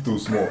head, they tiptoe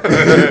small.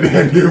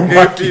 Then they Okay,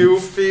 mark it.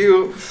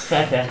 feel.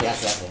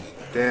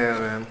 Damn,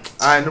 man.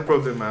 Alright, no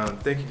problem, man.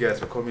 Thank you guys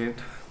for coming.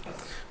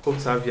 Hope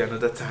to have you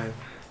another time.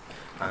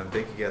 And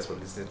thank you guys for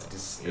listening to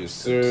this. Yes,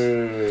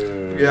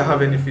 sir. If you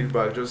have any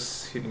feedback,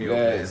 just hit me up,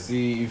 Yeah, man.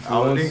 see if you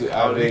I'll want link, to,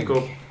 I'll I link beg,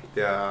 up.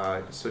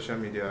 their social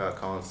media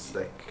accounts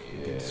like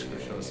in the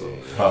description. So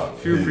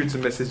feel Hey. free to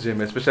message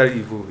them,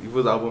 especially Evo.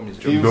 Evo's album is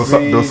dropping.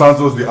 Dos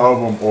Santos the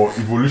album or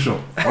Evolution.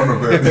 One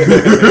of them.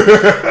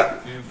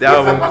 The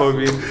album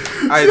coming.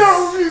 I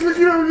He's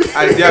looking at me.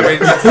 do you have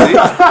anything to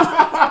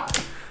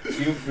say?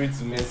 Feel free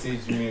to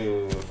message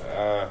me.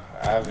 I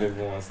have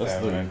everyone's That's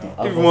time not right easy.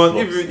 now. If you want,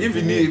 if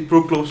you need a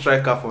pro club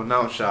striker for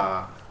now,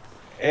 Sha.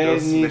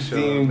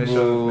 Anything, measure-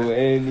 bro.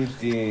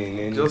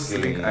 Anything. Just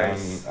link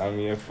eyes. I'm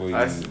here for you.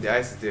 The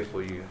ice is there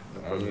for you. No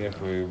I'm problem. here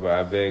for you, but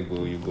I beg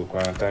you go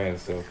quarantine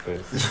yourself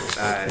first.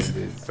 Alright,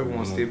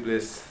 everyone stay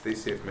blessed, stay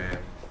safe, man.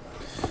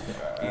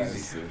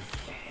 Easy.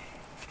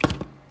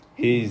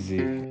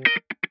 Easy.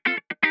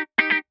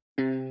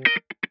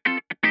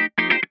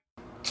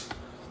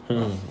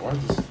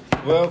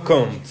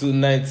 Welcome to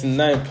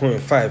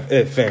 99.5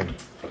 FM.